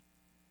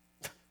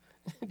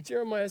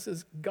 Jeremiah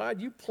says, God,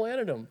 you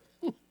planted them.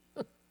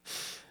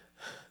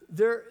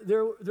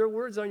 Their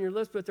words on your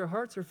lips, but their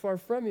hearts are far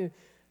from you.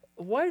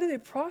 Why do they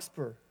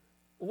prosper?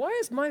 Why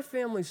has my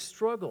family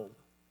struggled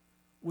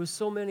with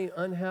so many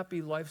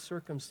unhappy life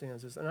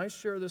circumstances? And I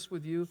share this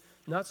with you,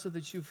 not so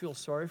that you feel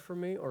sorry for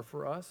me or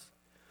for us,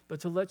 but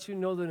to let you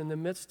know that in the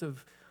midst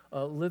of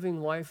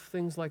living life,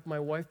 things like my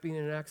wife being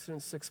in an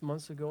accident 6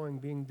 months ago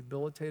and being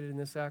debilitated in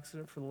this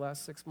accident for the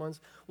last 6 months,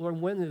 Lord,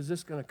 when is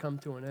this going to come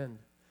to an end?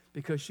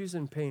 Because she's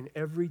in pain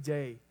every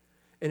day,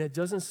 and it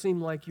doesn't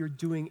seem like you're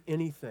doing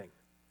anything.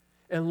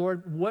 And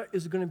Lord, what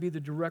is going to be the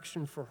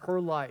direction for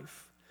her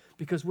life?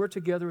 Because we're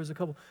together as a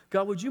couple.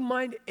 God, would you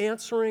mind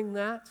answering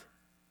that?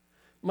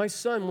 My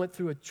son went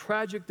through a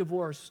tragic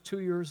divorce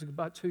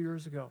about 2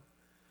 years ago.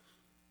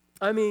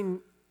 I mean,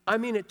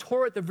 it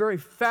tore at the very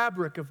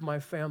fabric of my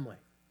family.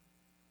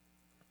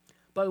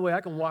 By the way,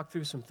 I can walk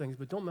through some things,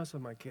 but don't mess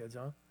with my kids,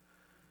 huh?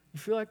 You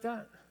feel like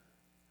that?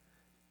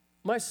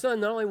 My son,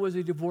 not only was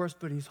he divorced,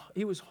 but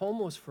he was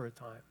homeless for a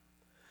time.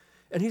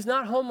 And he's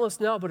not homeless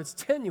now, but it's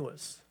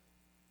tenuous.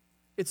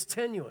 It's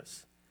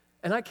tenuous.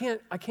 And I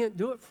can't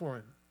do it for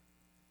him.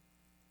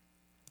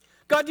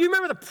 God, do you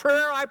remember the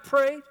prayer I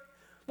prayed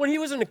when he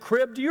was in the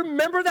crib? Do you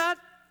remember that?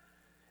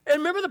 And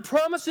remember the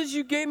promises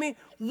you gave me?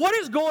 What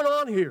is going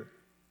on here?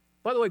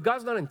 By the way,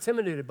 God's not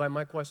intimidated by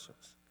my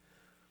questions,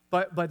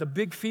 by the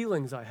big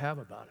feelings I have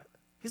about it.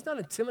 He's not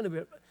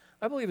intimidated.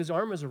 I believe his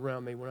arm is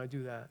around me when I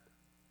do that.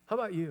 How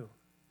about you?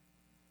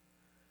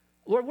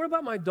 Lord, what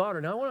about my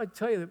daughter? Now, I want to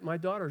tell you that my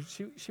daughter,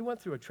 she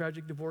went through a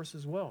tragic divorce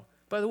as well.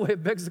 By the way,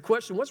 it begs the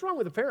question, what's wrong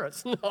with the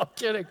parents? No, I'm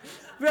kidding.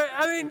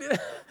 I mean,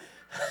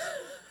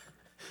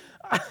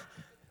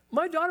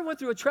 my daughter went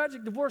through a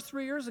tragic divorce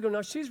 3 years ago.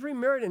 Now, she's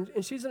remarried,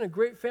 and she's in a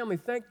great family.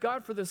 Thank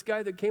God for this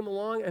guy that came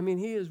along. I mean,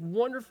 he is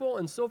wonderful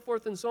and so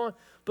forth and so on.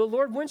 But,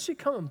 Lord, when's she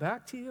coming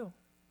back to you?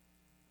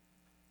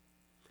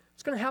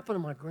 It's going to happen to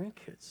my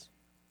grandkids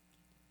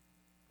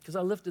because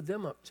I lifted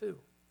them up too.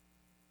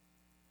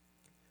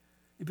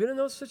 You been in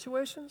those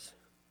situations?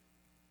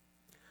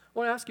 I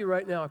want to ask you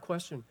right now a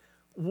question.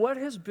 What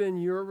has been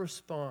your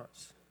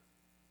response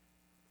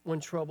when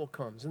trouble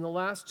comes? In the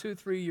last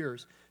 2-3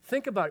 years,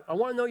 think about it. I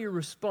want to know your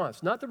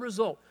response, not the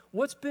result.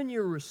 What's been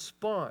your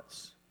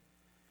response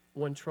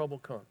when trouble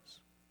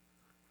comes?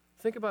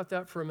 Think about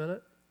that for a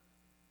minute.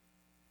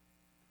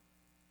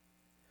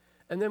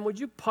 And then would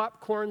you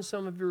popcorn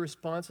some of your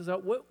responses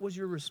out? What was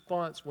your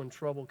response when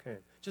trouble came?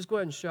 Just go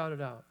ahead and shout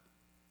it out.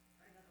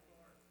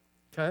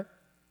 Okay?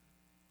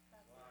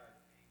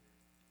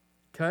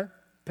 Okay?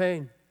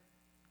 Pain.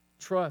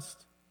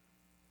 Trust.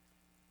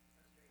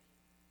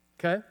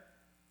 Okay?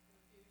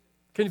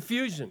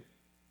 Confusion.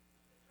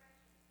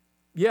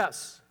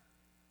 Yes.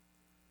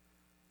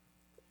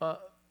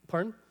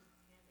 Pardon?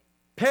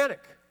 Panic.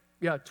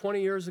 Yeah,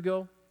 20 years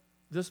ago,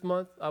 this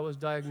month, I was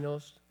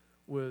diagnosed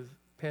with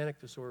panic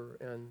disorder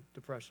and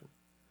depression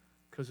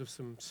because of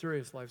some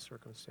serious life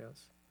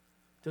circumstance.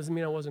 Doesn't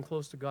mean I wasn't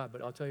close to God,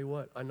 but I'll tell you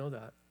what, I know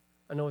that.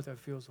 I know what that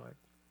feels like.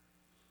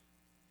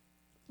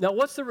 Now,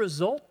 what's the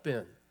result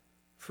been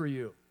for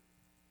you?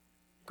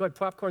 Go ahead,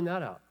 popcorn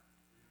that out.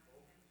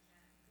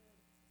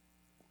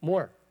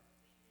 More.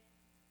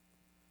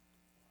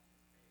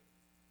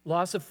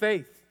 Loss of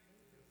faith.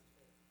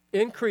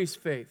 Increased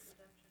faith.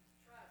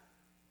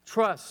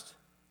 Trust.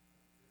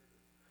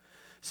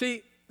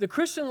 See, the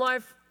Christian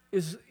life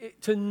is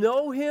to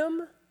know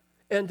him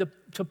and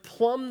to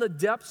plumb the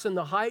depths and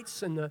the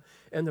heights and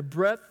the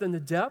breadth and the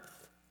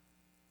depth.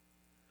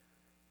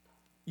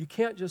 You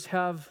can't just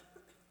have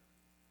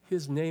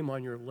his name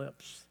on your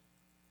lips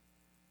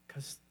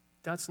because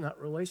that's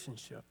not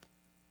relationship.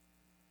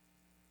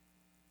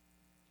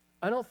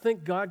 I don't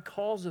think God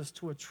calls us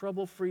to a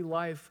trouble-free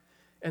life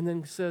and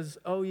then says,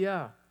 oh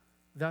yeah,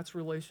 that's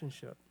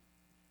relationship.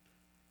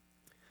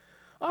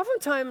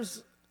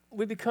 Oftentimes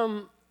we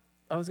become,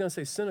 I was going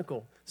to say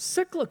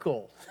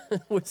cyclical,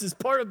 which is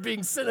part of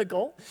being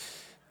cynical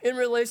in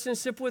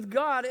relationship with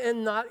God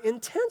and not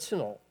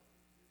intentional.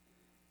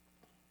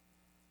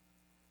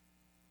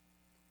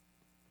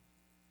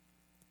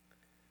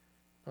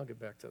 I'll get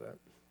back to that.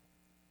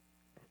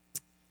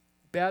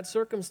 Bad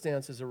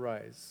circumstances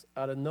arise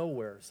out of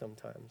nowhere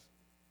sometimes.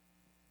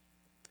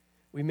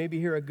 We maybe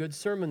hear a good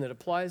sermon that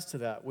applies to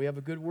that. We have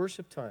a good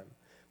worship time.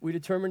 We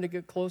determine to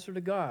get closer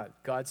to God.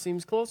 God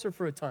seems closer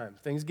for a time.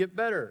 Things get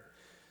better.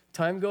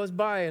 Time goes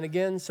by, and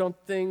again,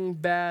 something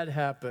bad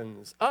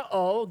happens.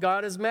 Uh-oh,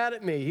 God is mad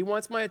at me. He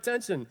wants my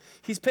attention.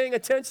 He's paying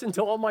attention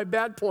to all my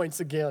bad points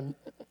again.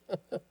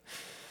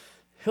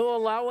 He'll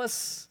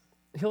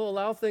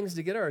allow things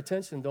to get our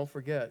attention, don't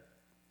forget.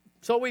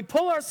 So we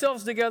pull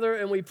ourselves together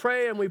and we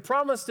pray and we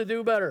promise to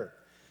do better.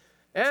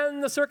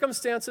 And the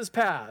circumstances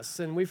pass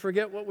and we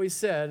forget what we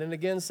said. And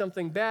again,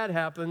 something bad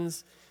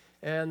happens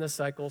and the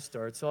cycle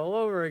starts all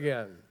over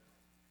again.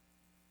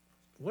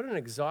 What an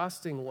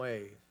exhausting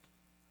way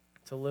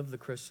to live the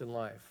Christian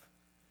life.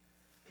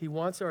 He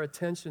wants our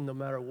attention no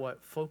matter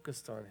what,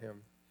 focused on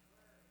him.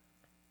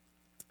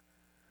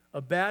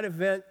 A bad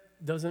event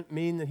doesn't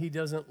mean that he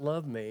doesn't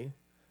love me,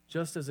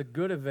 just as a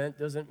good event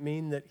doesn't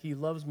mean that he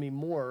loves me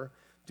more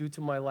due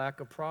to my lack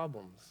of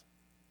problems.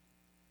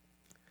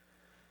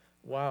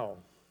 Wow.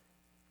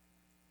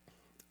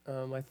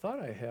 I thought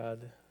I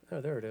had,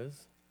 oh, there it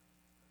is.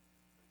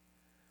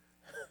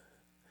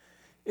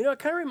 You know, it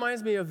kind of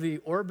reminds me of the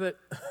orbit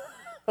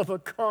of a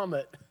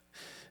comet.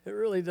 It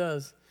really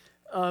does.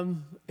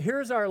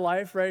 Here's our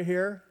life right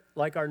here,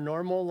 like our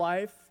normal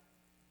life,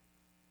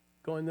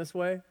 going this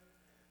way.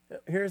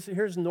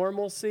 Here's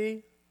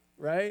normalcy,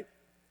 right?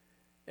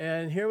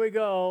 And here we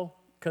go,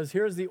 because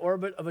here's the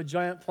orbit of a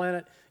giant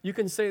planet. You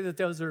can say that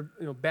those are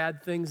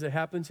bad things that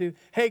happen to you.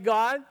 Hey,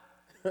 God,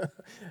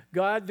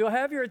 God, do I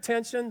have your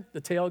attention?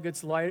 The tail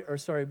gets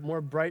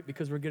more bright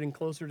because we're getting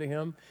closer to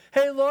him.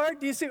 Hey, Lord,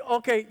 do you see?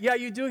 Okay, yeah,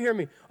 you do hear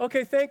me.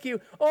 Okay, thank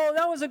you. Oh,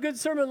 that was a good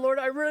sermon, Lord.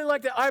 I really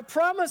liked it. I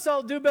promise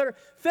I'll do better.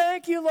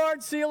 Thank you,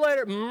 Lord. See you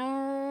later.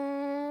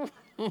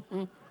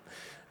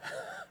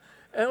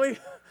 And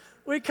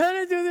we kind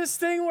of do this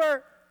thing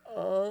where,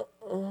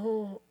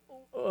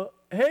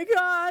 hey,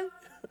 God,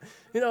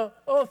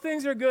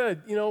 things are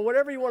good.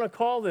 Whatever you want to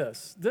call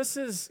this. This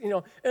is,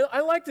 and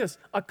I like this.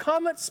 A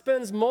comet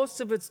spends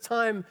most of its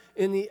time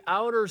in the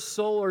outer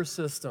solar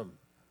system.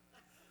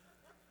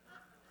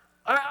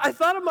 I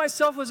thought of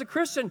myself as a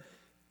Christian,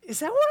 is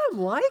that what I'm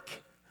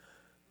like?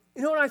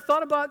 When I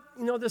thought about,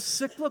 the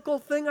cyclical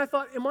thing, I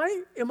thought, am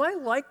I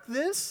like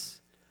this?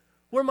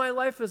 Where my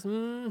life is,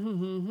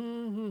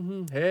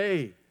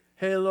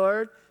 Hey,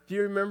 Lord, do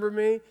you remember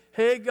me?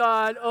 Hey,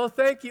 God, oh,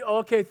 thank you.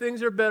 Okay,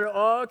 things are better.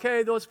 Oh,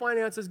 okay, those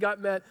finances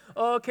got met.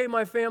 Oh, okay,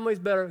 my family's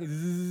better.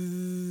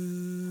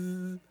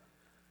 And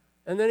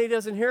then he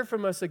doesn't hear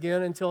from us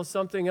again until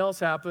something else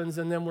happens,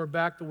 and then we're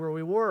back to where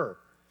we were.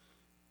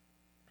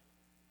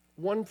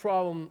 One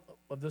problem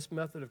of this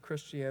method of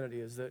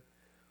Christianity is that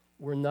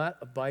we're not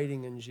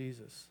abiding in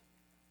Jesus.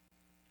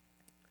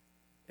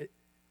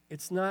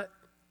 It's not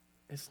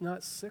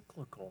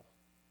cyclical.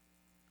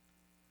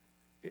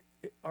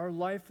 Our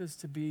life is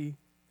to be,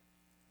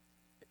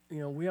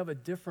 we have a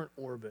different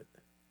orbit.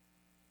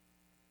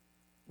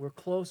 We're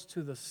close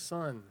to the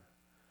sun,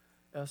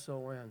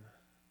 S-O-N.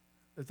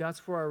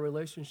 That's where our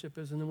relationship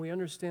is. And then we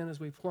understand as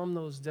we plumb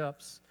those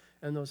depths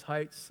and those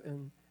heights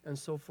and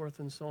so forth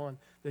and so on,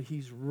 that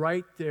he's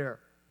right there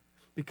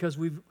because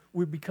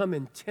we've become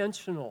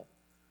intentional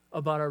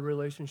about our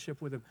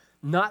relationship with him.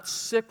 Not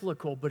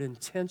cyclical, but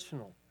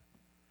intentional.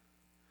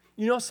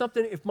 You know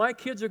something? If my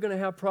kids are going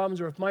to have problems,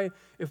 or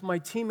if my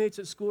teammates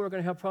at school are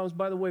going to have problems,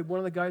 by the way, one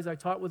of the guys I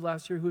taught with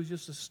last year, who's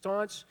just a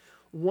staunch,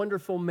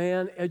 wonderful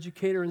man,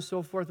 educator, and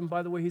so forth, and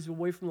by the way, he's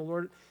away from the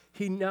Lord,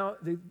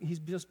 he's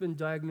just been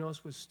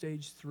diagnosed with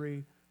stage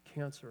 3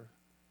 cancer.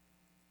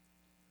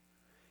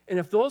 And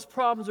if those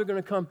problems are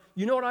going to come,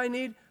 you know what I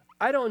need?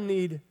 I don't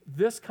need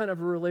this kind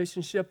of a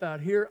relationship out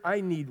here.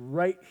 I need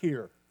right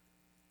here.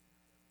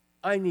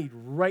 I need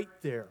right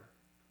there.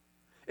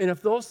 And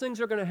if those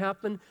things are going to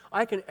happen,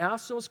 I can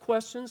ask those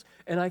questions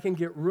and I can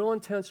get real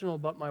intentional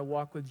about my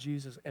walk with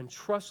Jesus and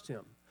trust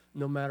him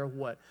no matter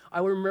what.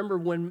 I remember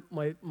when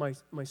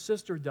my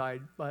sister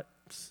died about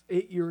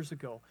 8 years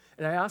ago,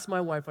 and I asked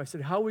my wife, I said,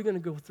 how are we going to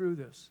go through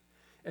this?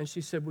 And she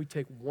said, we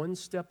take one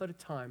step at a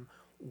time,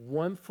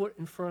 one foot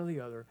in front of the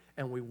other,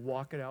 and we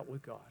walk it out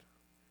with God.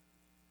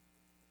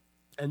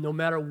 And no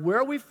matter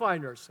where we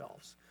find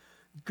ourselves,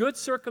 good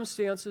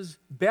circumstances,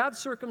 bad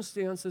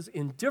circumstances,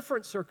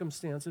 indifferent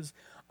circumstances,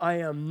 I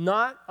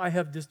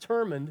have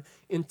determined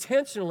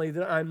intentionally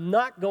that I'm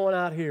not going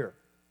out here.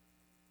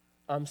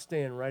 I'm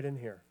staying right in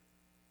here.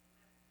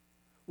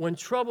 When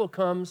trouble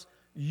comes,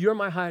 you're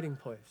my hiding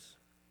place.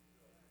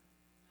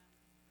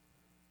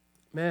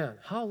 Man,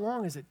 how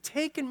long has it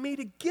taken me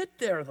to get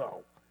there,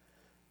 though?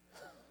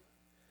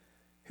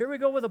 Here we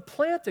go with a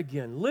plant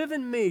again. Live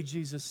in me,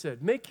 Jesus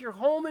said. Make your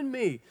home in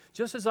me,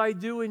 just as I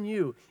do in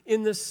you.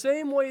 In the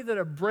same way that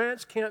a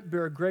branch can't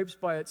bear grapes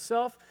by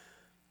itself,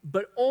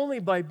 but only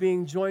by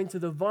being joined to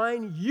the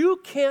vine, you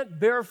can't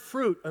bear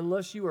fruit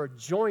unless you are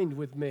joined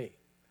with me.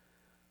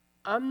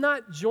 I'm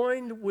not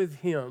joined with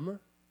him.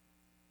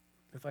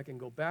 If I can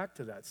go back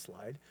to that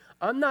slide.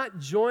 I'm not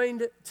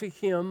joined to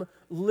him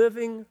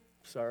living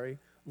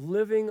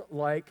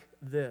like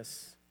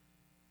this.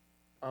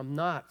 I'm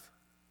not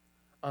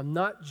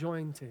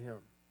joined to him.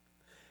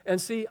 And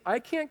see, I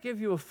can't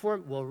give you a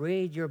form. Well,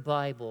 read your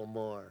Bible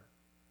more.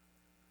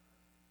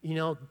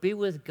 Be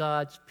with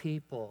God's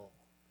people.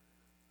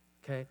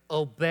 Okay?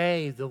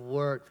 Obey the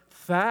word.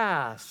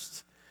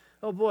 Fast.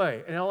 Oh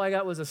boy, and all I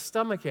got was a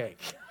stomach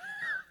ache.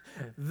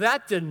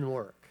 That didn't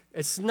work.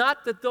 It's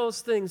not that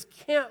those things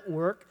can't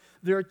work.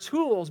 They're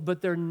tools,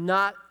 but they're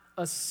not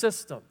a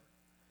system.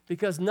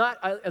 Because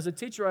as a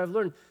teacher, I've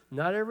learned,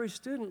 not every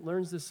student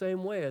learns the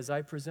same way as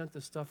I present the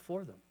stuff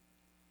for them.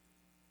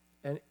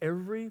 And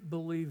every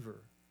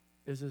believer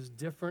is as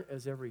different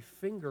as every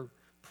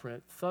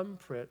fingerprint,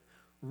 thumbprint,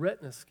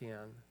 retina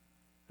scan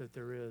that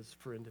there is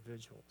for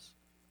individuals.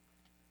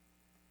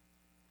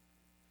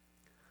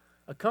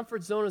 A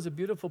comfort zone is a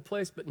beautiful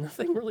place, but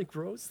nothing really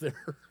grows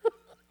there.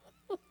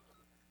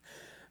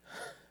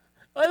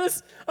 I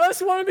just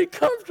want to be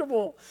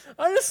comfortable.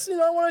 I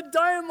want to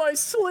die in my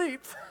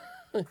sleep.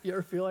 You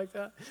ever feel like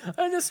that?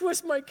 I just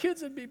wish my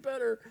kids would be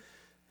better.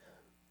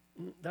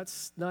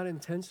 That's not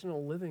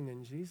intentional living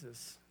in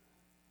Jesus.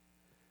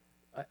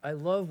 I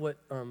love what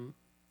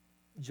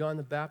John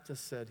the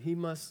Baptist said. He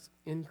must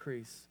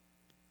increase,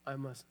 I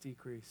must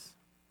decrease.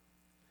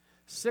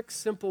 6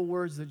 simple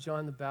words that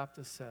John the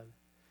Baptist said.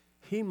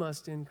 He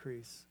must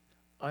increase,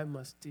 I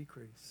must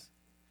decrease.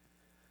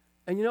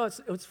 And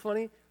it's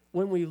funny,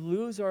 when we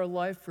lose our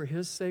life for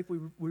his sake,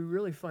 we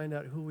really find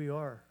out who we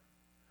are.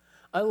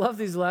 I love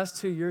these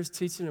last 2 years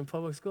teaching in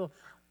public school.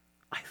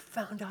 I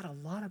found out a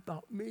lot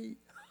about me.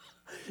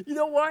 You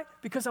know why?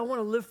 Because I want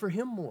to live for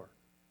him more.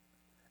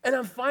 And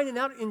I'm finding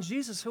out in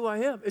Jesus who I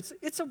am.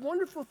 It's a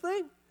wonderful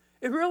thing.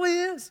 It really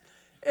is.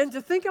 And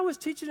to think I was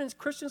teaching in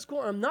Christian school,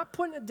 I'm not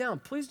putting it down.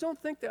 Please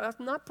don't think that.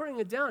 I'm not putting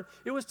it down.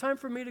 It was time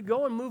for me to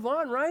go and move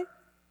on, right?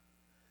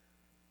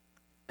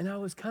 And I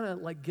was kind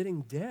of like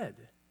getting dead.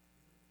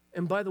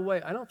 And by the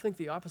way, I don't think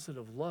the opposite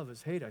of love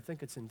is hate. I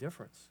think it's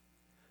indifference.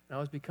 And I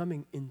was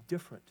becoming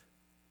indifferent.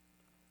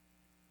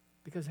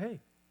 Because, hey,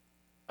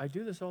 I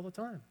do this all the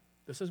time.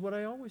 This is what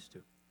I always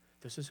do.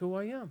 This is who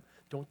I am.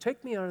 Don't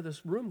take me out of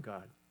this room,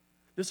 God.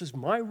 This is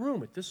my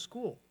room at this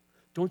school.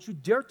 Don't you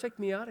dare take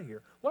me out of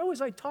here. Why was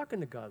I talking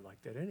to God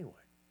like that anyway?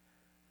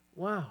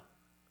 Wow.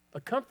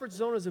 A comfort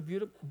zone is a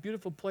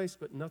beautiful place,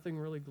 but nothing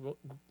really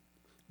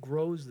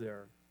grows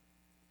there.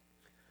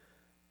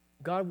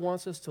 God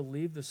wants us to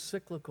leave the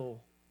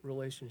cyclical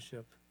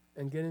relationship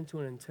and get into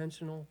an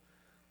intentional,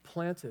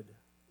 planted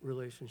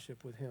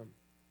relationship with Him,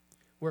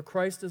 where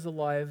Christ is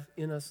alive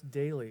in us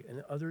daily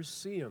and others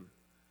see Him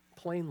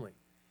plainly.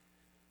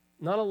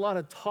 Not a lot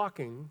of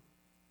talking,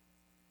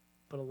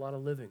 but a lot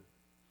of living.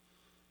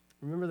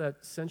 Remember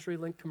that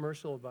CenturyLink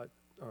commercial about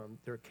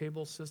their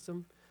cable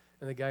system?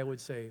 And the guy would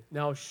say,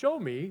 "Now show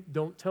me,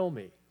 don't tell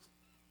me."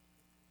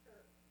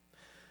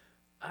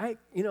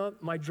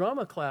 My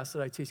drama class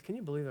that I teach, can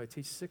you believe I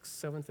teach 6th,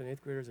 7th, and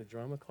 8th graders a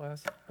drama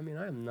class? I mean,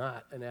 I am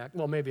not an actor.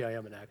 Well, maybe I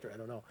am an actor, I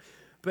don't know.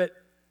 But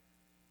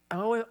I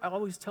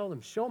always tell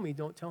them, show me,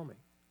 don't tell me.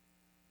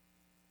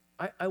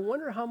 I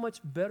wonder how much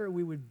better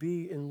we would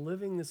be in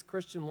living this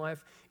Christian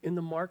life in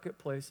the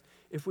marketplace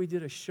if we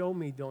did a show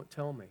me, don't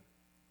tell me.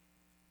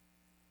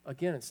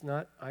 Again,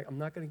 I'm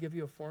not going to give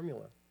you a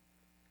formula.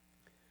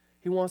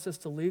 He wants us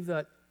to leave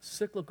that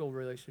cyclical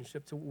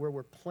relationship to where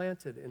we're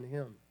planted in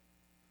Him.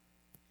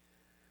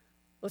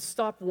 Let's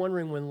stop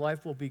wondering when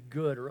life will be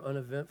good or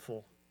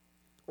uneventful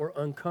or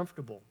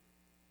uncomfortable.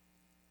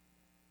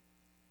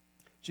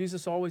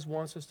 Jesus always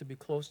wants us to be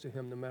close to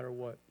Him no matter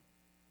what.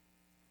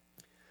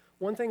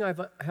 One thing I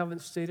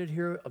haven't stated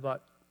here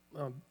about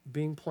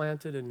being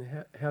planted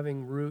and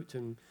having root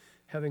and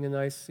having a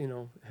nice,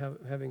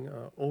 having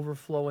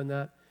overflow in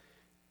that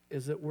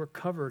is that we're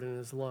covered in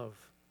His love.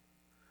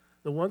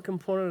 The one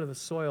component of the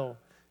soil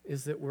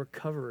is that we're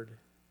covered.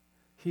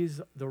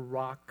 He's the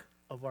rock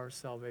of our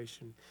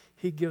salvation.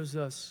 He gives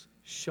us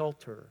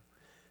shelter,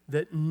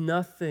 that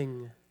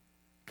nothing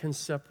can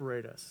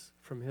separate us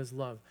from His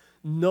love.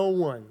 No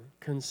one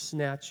can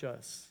snatch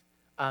us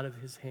out of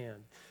His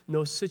hand.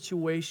 No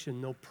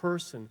situation, no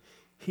person.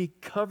 He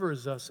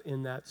covers us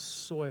in that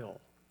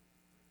soil.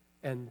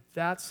 And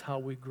that's how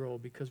we grow,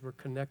 because we're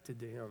connected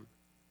to Him.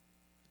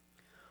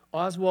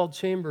 Oswald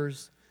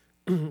Chambers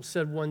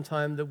said one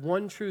time that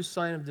one true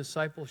sign of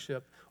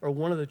discipleship, or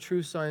one of the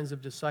true signs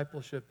of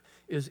discipleship,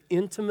 is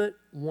intimate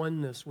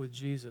oneness with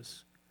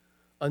Jesus,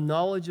 a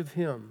knowledge of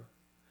Him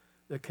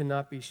that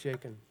cannot be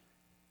shaken.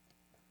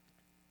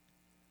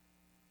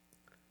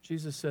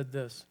 Jesus said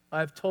this, "I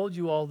have told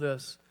you all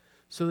this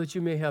so that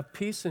you may have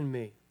peace in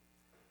me.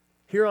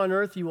 Here on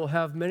earth you will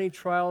have many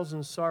trials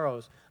and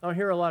sorrows." I don't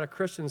hear a lot of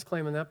Christians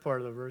claiming that part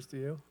of the verse, do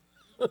you?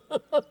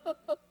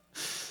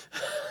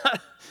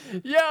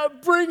 Yeah,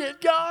 bring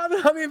it, God.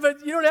 I mean, but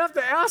you don't have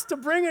to ask to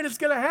bring it. It's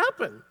going to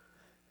happen.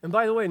 And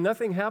by the way,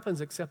 nothing happens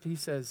except He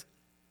says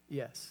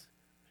yes.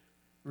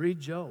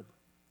 Read Job.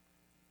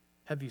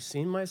 "Have you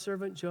seen my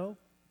servant Job?"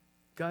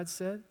 God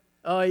said.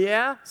 "Oh,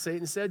 yeah?"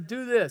 Satan said,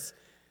 "Do this."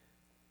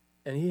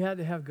 And he had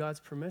to have God's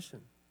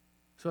permission.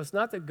 So it's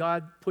not that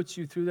God puts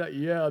you through that,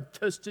 "Yeah, I've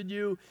tested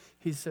you."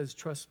 He says,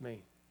 "Trust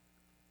me."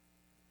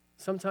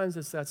 Sometimes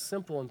it's that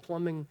simple, and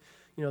plumbing,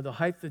 the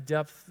height, the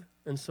depth,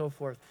 and so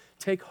forth.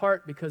 "Take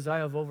heart, because I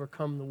have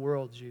overcome the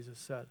world," Jesus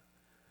said.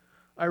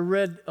 I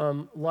read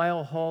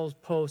Lyle Hall's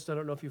post. I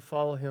don't know if you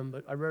follow him,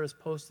 but I read his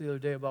post the other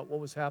day about what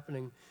was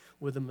happening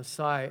with the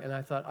Messiah, and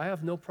I thought, I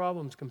have no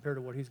problems compared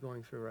to what he's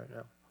going through right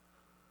now.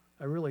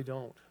 I really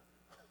don't.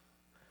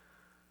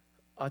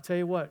 I'll tell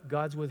you what,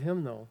 God's with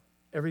him, though,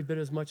 every bit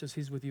as much as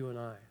He's with you and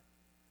I.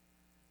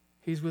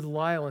 He's with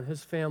Lyle and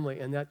his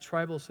family in that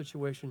tribal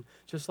situation,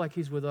 just like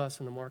He's with us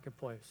in the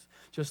marketplace,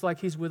 just like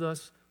He's with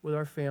us with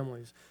our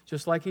families,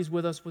 just like He's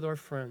with us with our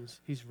friends.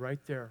 He's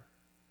right there.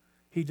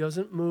 He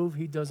doesn't move.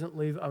 He doesn't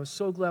leave. I was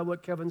so glad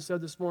what Kevin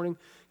said this morning.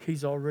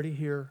 He's already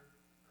here.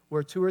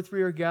 Where 2 or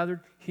 3 are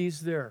gathered,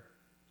 He's there.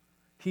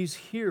 He's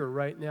here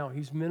right now.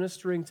 He's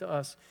ministering to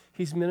us.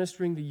 He's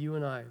ministering to you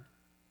and I.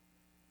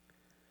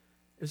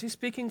 Is He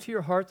speaking to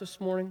your heart this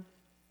morning?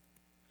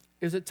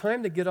 Is it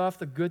time to get off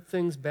the good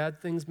things,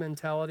 bad things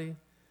mentality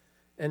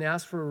and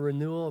ask for a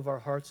renewal of our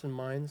hearts and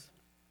minds?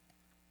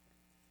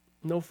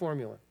 No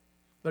formula.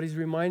 But He's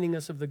reminding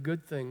us of the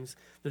good things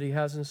that He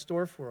has in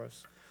store for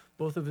us,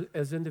 both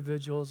as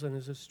individuals and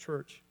as His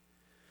church.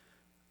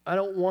 I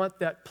don't want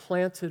that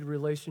planted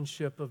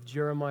relationship of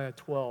Jeremiah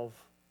 12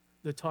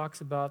 that talks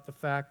about the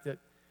fact that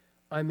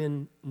I'm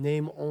in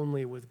name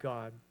only with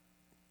God.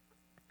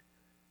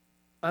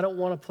 I don't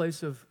want a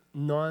place of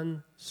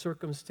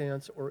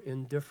non-circumstance or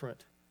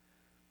indifferent,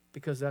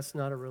 because that's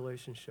not a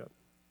relationship.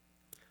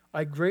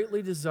 I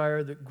greatly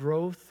desire that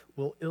growth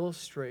will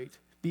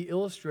be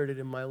illustrated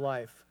in my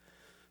life,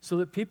 so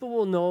that people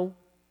will know,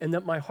 and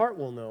that my heart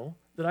will know,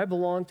 that I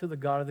belong to the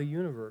God of the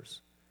universe,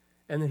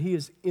 and that He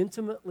is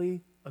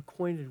intimately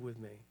acquainted with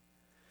me,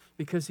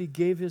 because He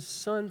gave His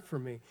Son for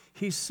me.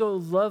 He so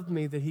loved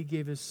me that He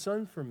gave His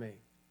Son for me,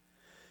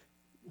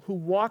 who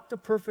walked a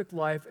perfect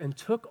life and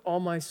took all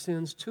my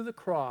sins to the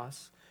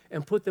cross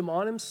and put them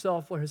on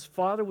Himself where His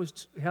Father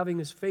was having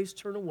His face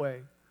turn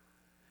away,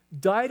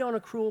 died on a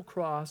cruel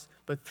cross,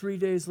 but 3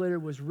 days later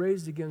was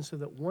raised again so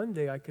that one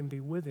day I can be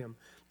with Him.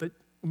 But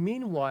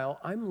meanwhile,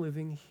 I'm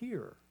living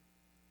here.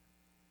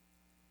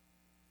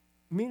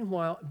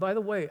 Meanwhile, by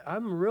the way,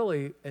 I'm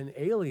really an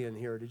alien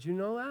here. Did you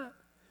know that?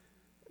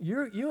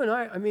 You and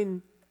I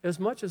mean, as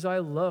much as I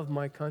love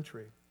my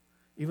country,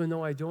 even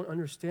though I don't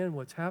understand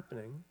what's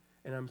happening,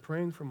 and I'm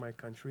praying for my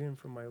country and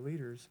for my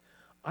leaders,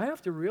 I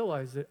have to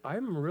realize that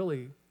I'm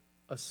really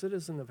a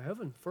citizen of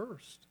heaven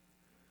first.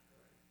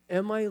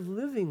 Am I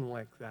living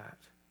like that?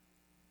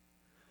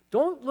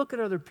 Don't look at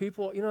other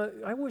people. You know,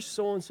 I wish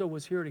so-and-so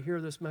was here to hear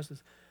this message.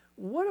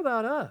 What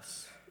about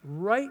us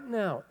right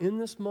now, in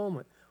this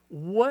moment?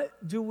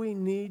 What do we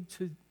need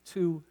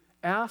to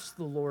ask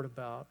the Lord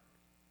about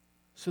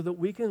so that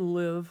we can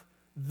live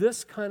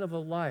this kind of a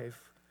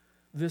life,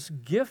 this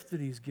gift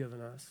that He's given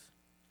us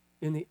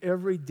in the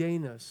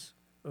everydayness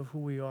of who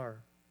we are?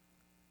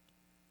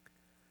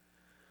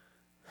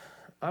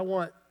 I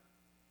want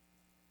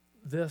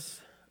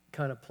this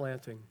kind of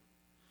planting.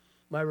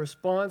 My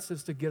response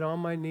is to get on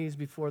my knees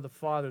before the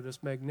Father,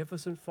 this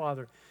magnificent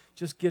Father,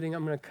 I'm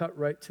going to cut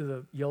right to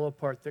the yellow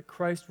part, that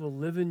Christ will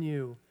live in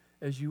you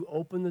as you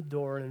open the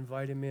door and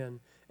invite Him in.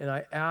 And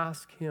I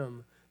ask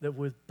Him that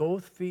with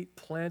both feet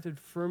planted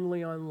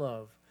firmly on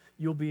love,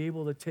 you'll be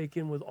able to take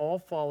in with all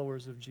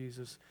followers of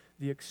Jesus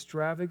the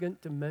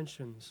extravagant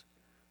dimensions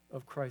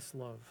of Christ's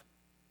love.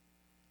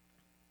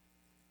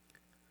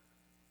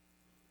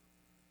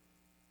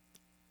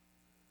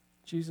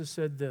 Jesus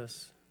said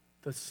this,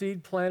 the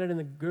seed planted in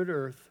the good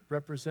earth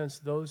represents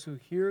those who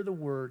hear the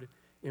word,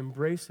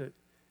 embrace it,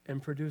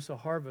 and produce a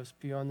harvest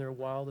beyond their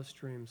wildest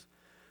dreams.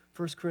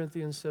 1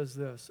 Corinthians says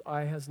this,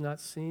 eye has not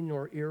seen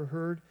nor ear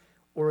heard,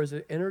 or has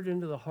it entered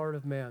into the heart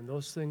of man,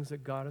 those things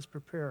that God has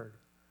prepared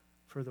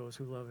for those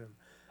who love Him.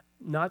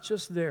 Not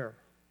just there,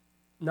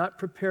 not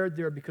prepared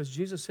there, because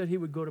Jesus said He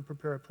would go to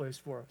prepare a place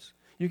for us.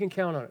 You can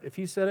count on it. If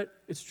He said it,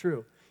 it's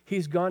true.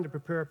 He's gone to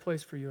prepare a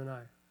place for you and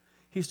I.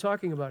 He's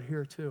talking about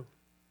here too.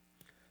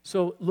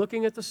 So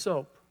looking at the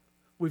soap,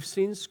 we've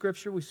seen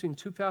Scripture, we've seen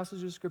two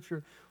passages of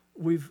Scripture,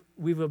 we've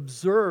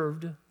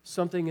observed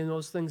something in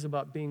those things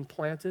about being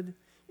planted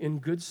in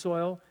good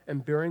soil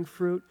and bearing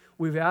fruit.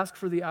 We've asked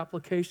for the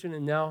application,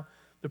 and now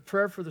the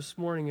prayer for this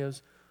morning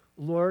is,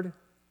 Lord,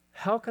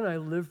 how can I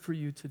live for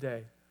You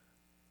today?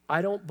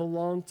 I don't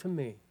belong to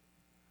me.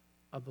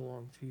 I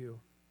belong to You.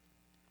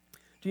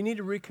 Do you need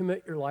to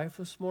recommit your life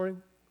this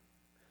morning?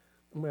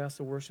 I'm going to ask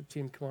the worship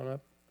team to come on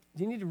up.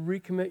 Do you need to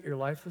recommit your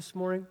life this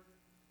morning?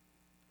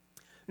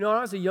 You know, when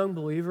I was a young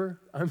believer,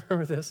 I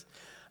remember this,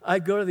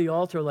 I'd go to the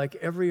altar like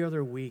every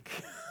other week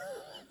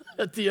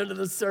at the end of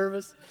the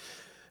service.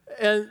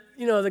 And,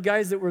 you know, the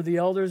guys that were the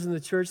elders in the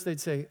church, they'd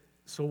say,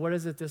 so what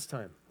is it this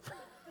time?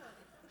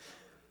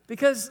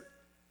 Because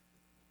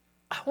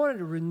I wanted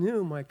to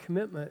renew my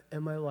commitment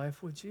and my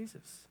life with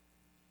Jesus.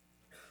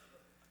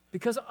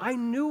 Because I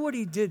knew what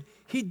He did.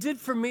 He did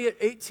for me at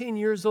 18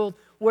 years old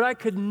what I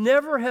could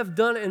never have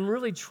done and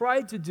really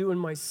tried to do in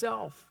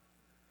myself.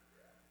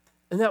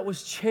 And that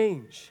was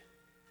change.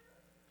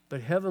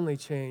 But heavenly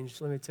change,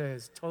 let me tell you,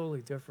 is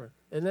totally different,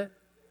 isn't it?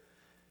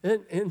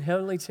 Isn't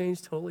heavenly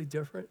change totally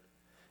different?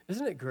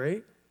 Isn't it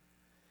great?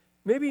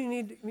 Maybe you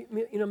need,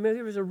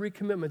 maybe there's a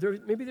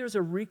recommitment. Maybe there's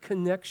a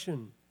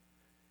reconnection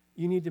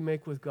you need to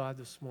make with God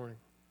this morning.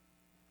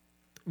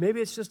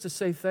 Maybe it's just to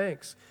say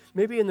thanks.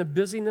 Maybe in the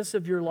busyness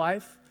of your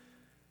life,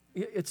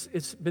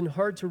 it's been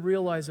hard to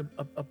realize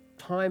a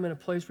time and a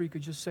place where you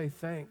could just say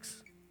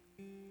thanks.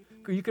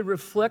 You could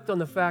reflect on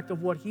the fact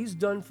of what He's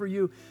done for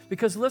you.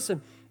 Because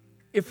listen,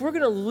 if we're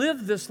going to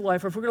live this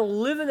life, if we're going to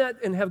live in that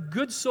and have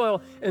good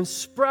soil and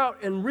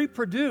sprout and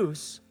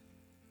reproduce,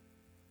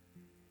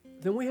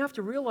 then we have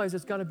to realize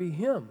it's got to be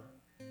Him.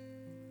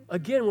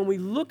 Again, when we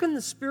look in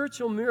the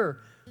spiritual mirror,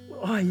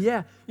 oh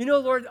yeah, you know,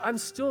 Lord, I'm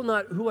still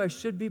not who I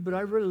should be, but I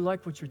really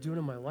like what You're doing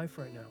in my life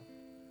right now.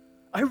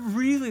 I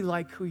really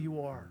like who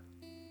You are.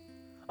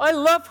 I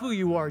love who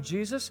You are,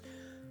 Jesus.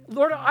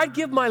 Lord, I'd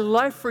give my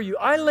life for You.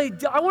 I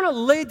want to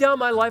lay down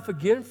my life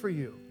again for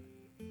You.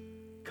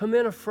 Come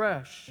in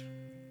afresh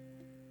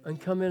and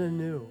come in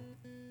anew,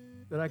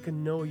 that I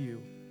can know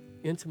You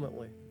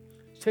intimately.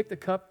 Take the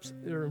cups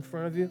that are in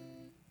front of you.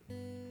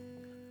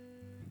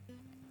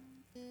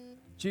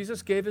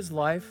 Jesus gave His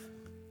life.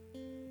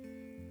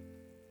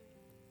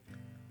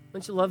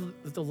 Don't you love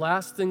that the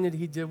last thing that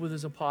He did with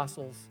His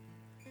apostles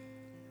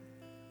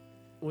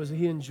was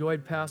He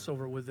enjoyed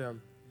Passover with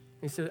them.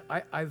 He said,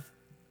 I've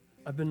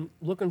been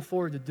looking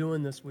forward to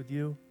doing this with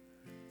you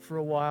for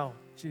a while,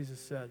 Jesus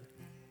said.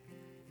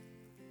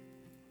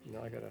 Now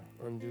I got to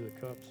undo the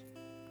cups.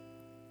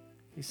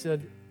 He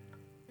said,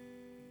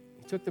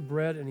 He took the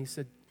bread and He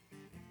said,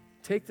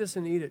 take this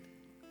and eat it.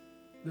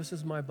 This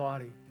is my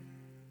body.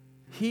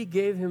 He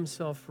gave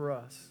Himself for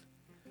us.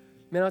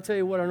 Man, I'll tell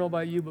you what, I don't know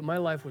about you, but my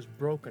life was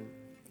broken.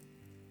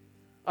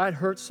 I'd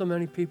hurt so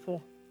many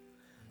people.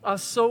 I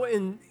was so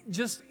in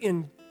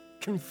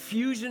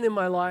confusion in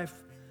my life.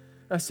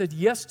 I said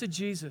yes to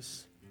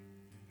Jesus,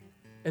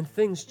 and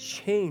things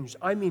changed.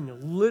 I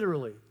mean,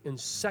 literally, in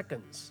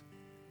seconds,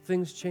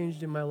 things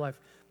changed in my life.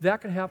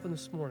 That can happen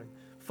this morning.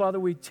 Father,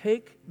 we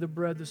take the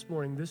bread this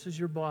morning. This is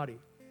Your body.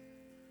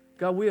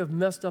 God, we have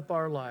messed up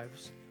our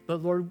lives.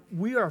 But Lord,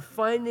 we are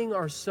finding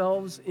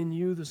ourselves in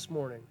You this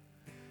morning.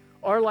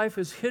 Our life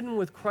is hidden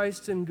with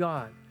Christ in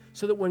God,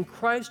 so that when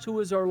Christ, who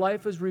is our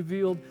life, is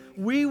revealed,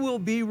 we will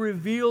be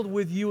revealed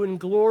with You in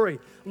glory.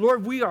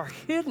 Lord, we are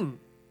hidden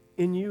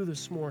in you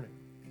this morning.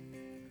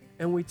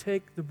 And we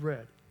take the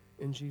bread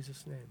in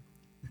Jesus' name.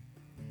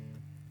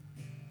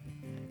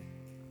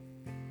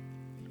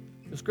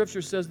 The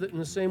scripture says that in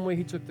the same way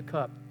he took the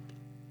cup.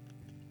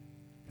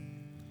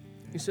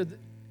 He said,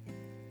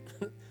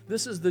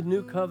 this is the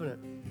new covenant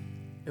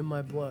in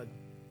my blood.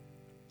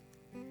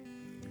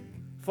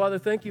 Father,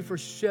 thank you for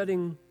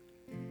seeing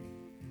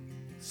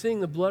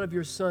the blood of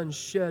your Son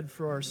shed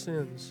for our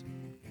sins.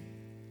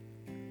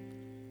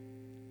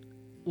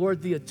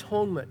 Lord, the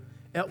atonement.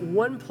 At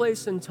one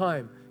place in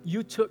time,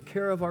 you took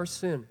care of our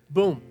sin.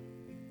 Boom.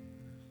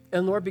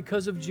 And Lord,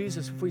 because of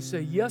Jesus, if we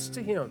say yes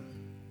to him,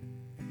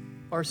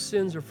 our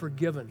sins are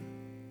forgiven.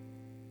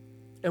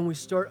 And we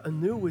start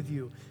anew with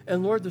you.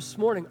 And Lord, this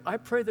morning, I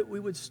pray that we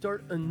would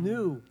start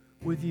anew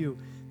with you.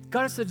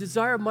 God, it's the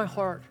desire of my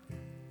heart.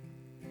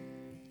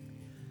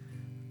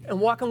 And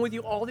walking with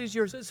you all these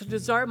years, it's a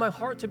desire of my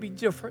heart to be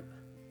different,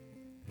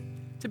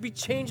 to be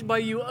changed by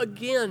you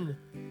again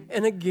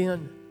and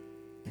again.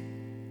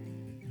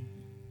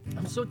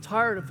 I'm so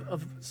tired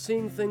of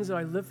seeing things that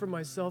I live for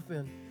myself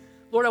in.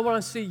 Lord, I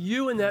want to see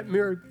you in that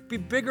mirror, be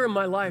bigger in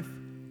my life.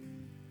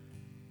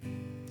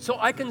 So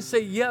I can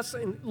say yes,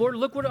 and Lord,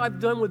 look what I've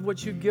done with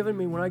what you've given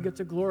me when I get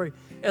to glory.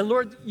 And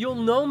Lord, you'll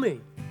know me.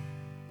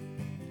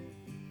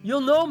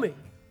 You'll know me,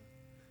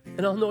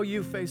 and I'll know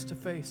you face to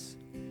face.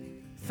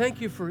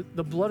 Thank you for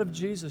the blood of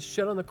Jesus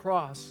shed on the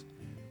cross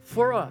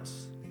for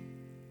us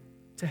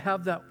to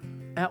have that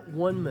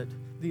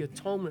at-one-ment, the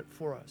atonement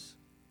for us.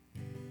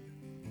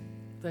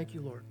 Thank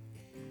you, Lord.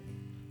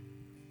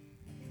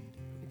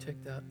 You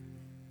take that.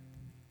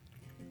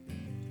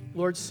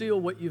 Lord,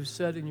 seal what you've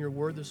said in your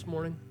word this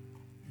morning.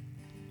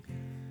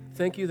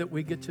 Thank you that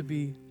we get to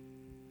be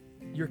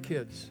your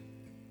kids,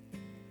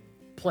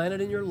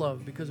 planted in your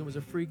love because it was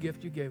a free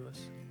gift you gave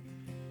us,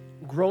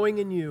 growing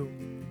in you,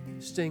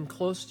 staying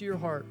close to your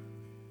heart,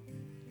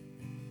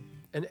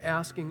 and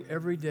asking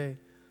every day,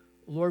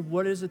 Lord,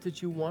 what is it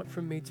that you want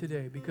from me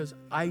today? Because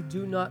I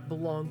do not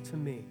belong to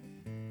me.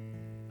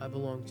 I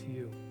belong to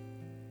you.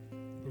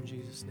 In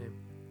Jesus' name.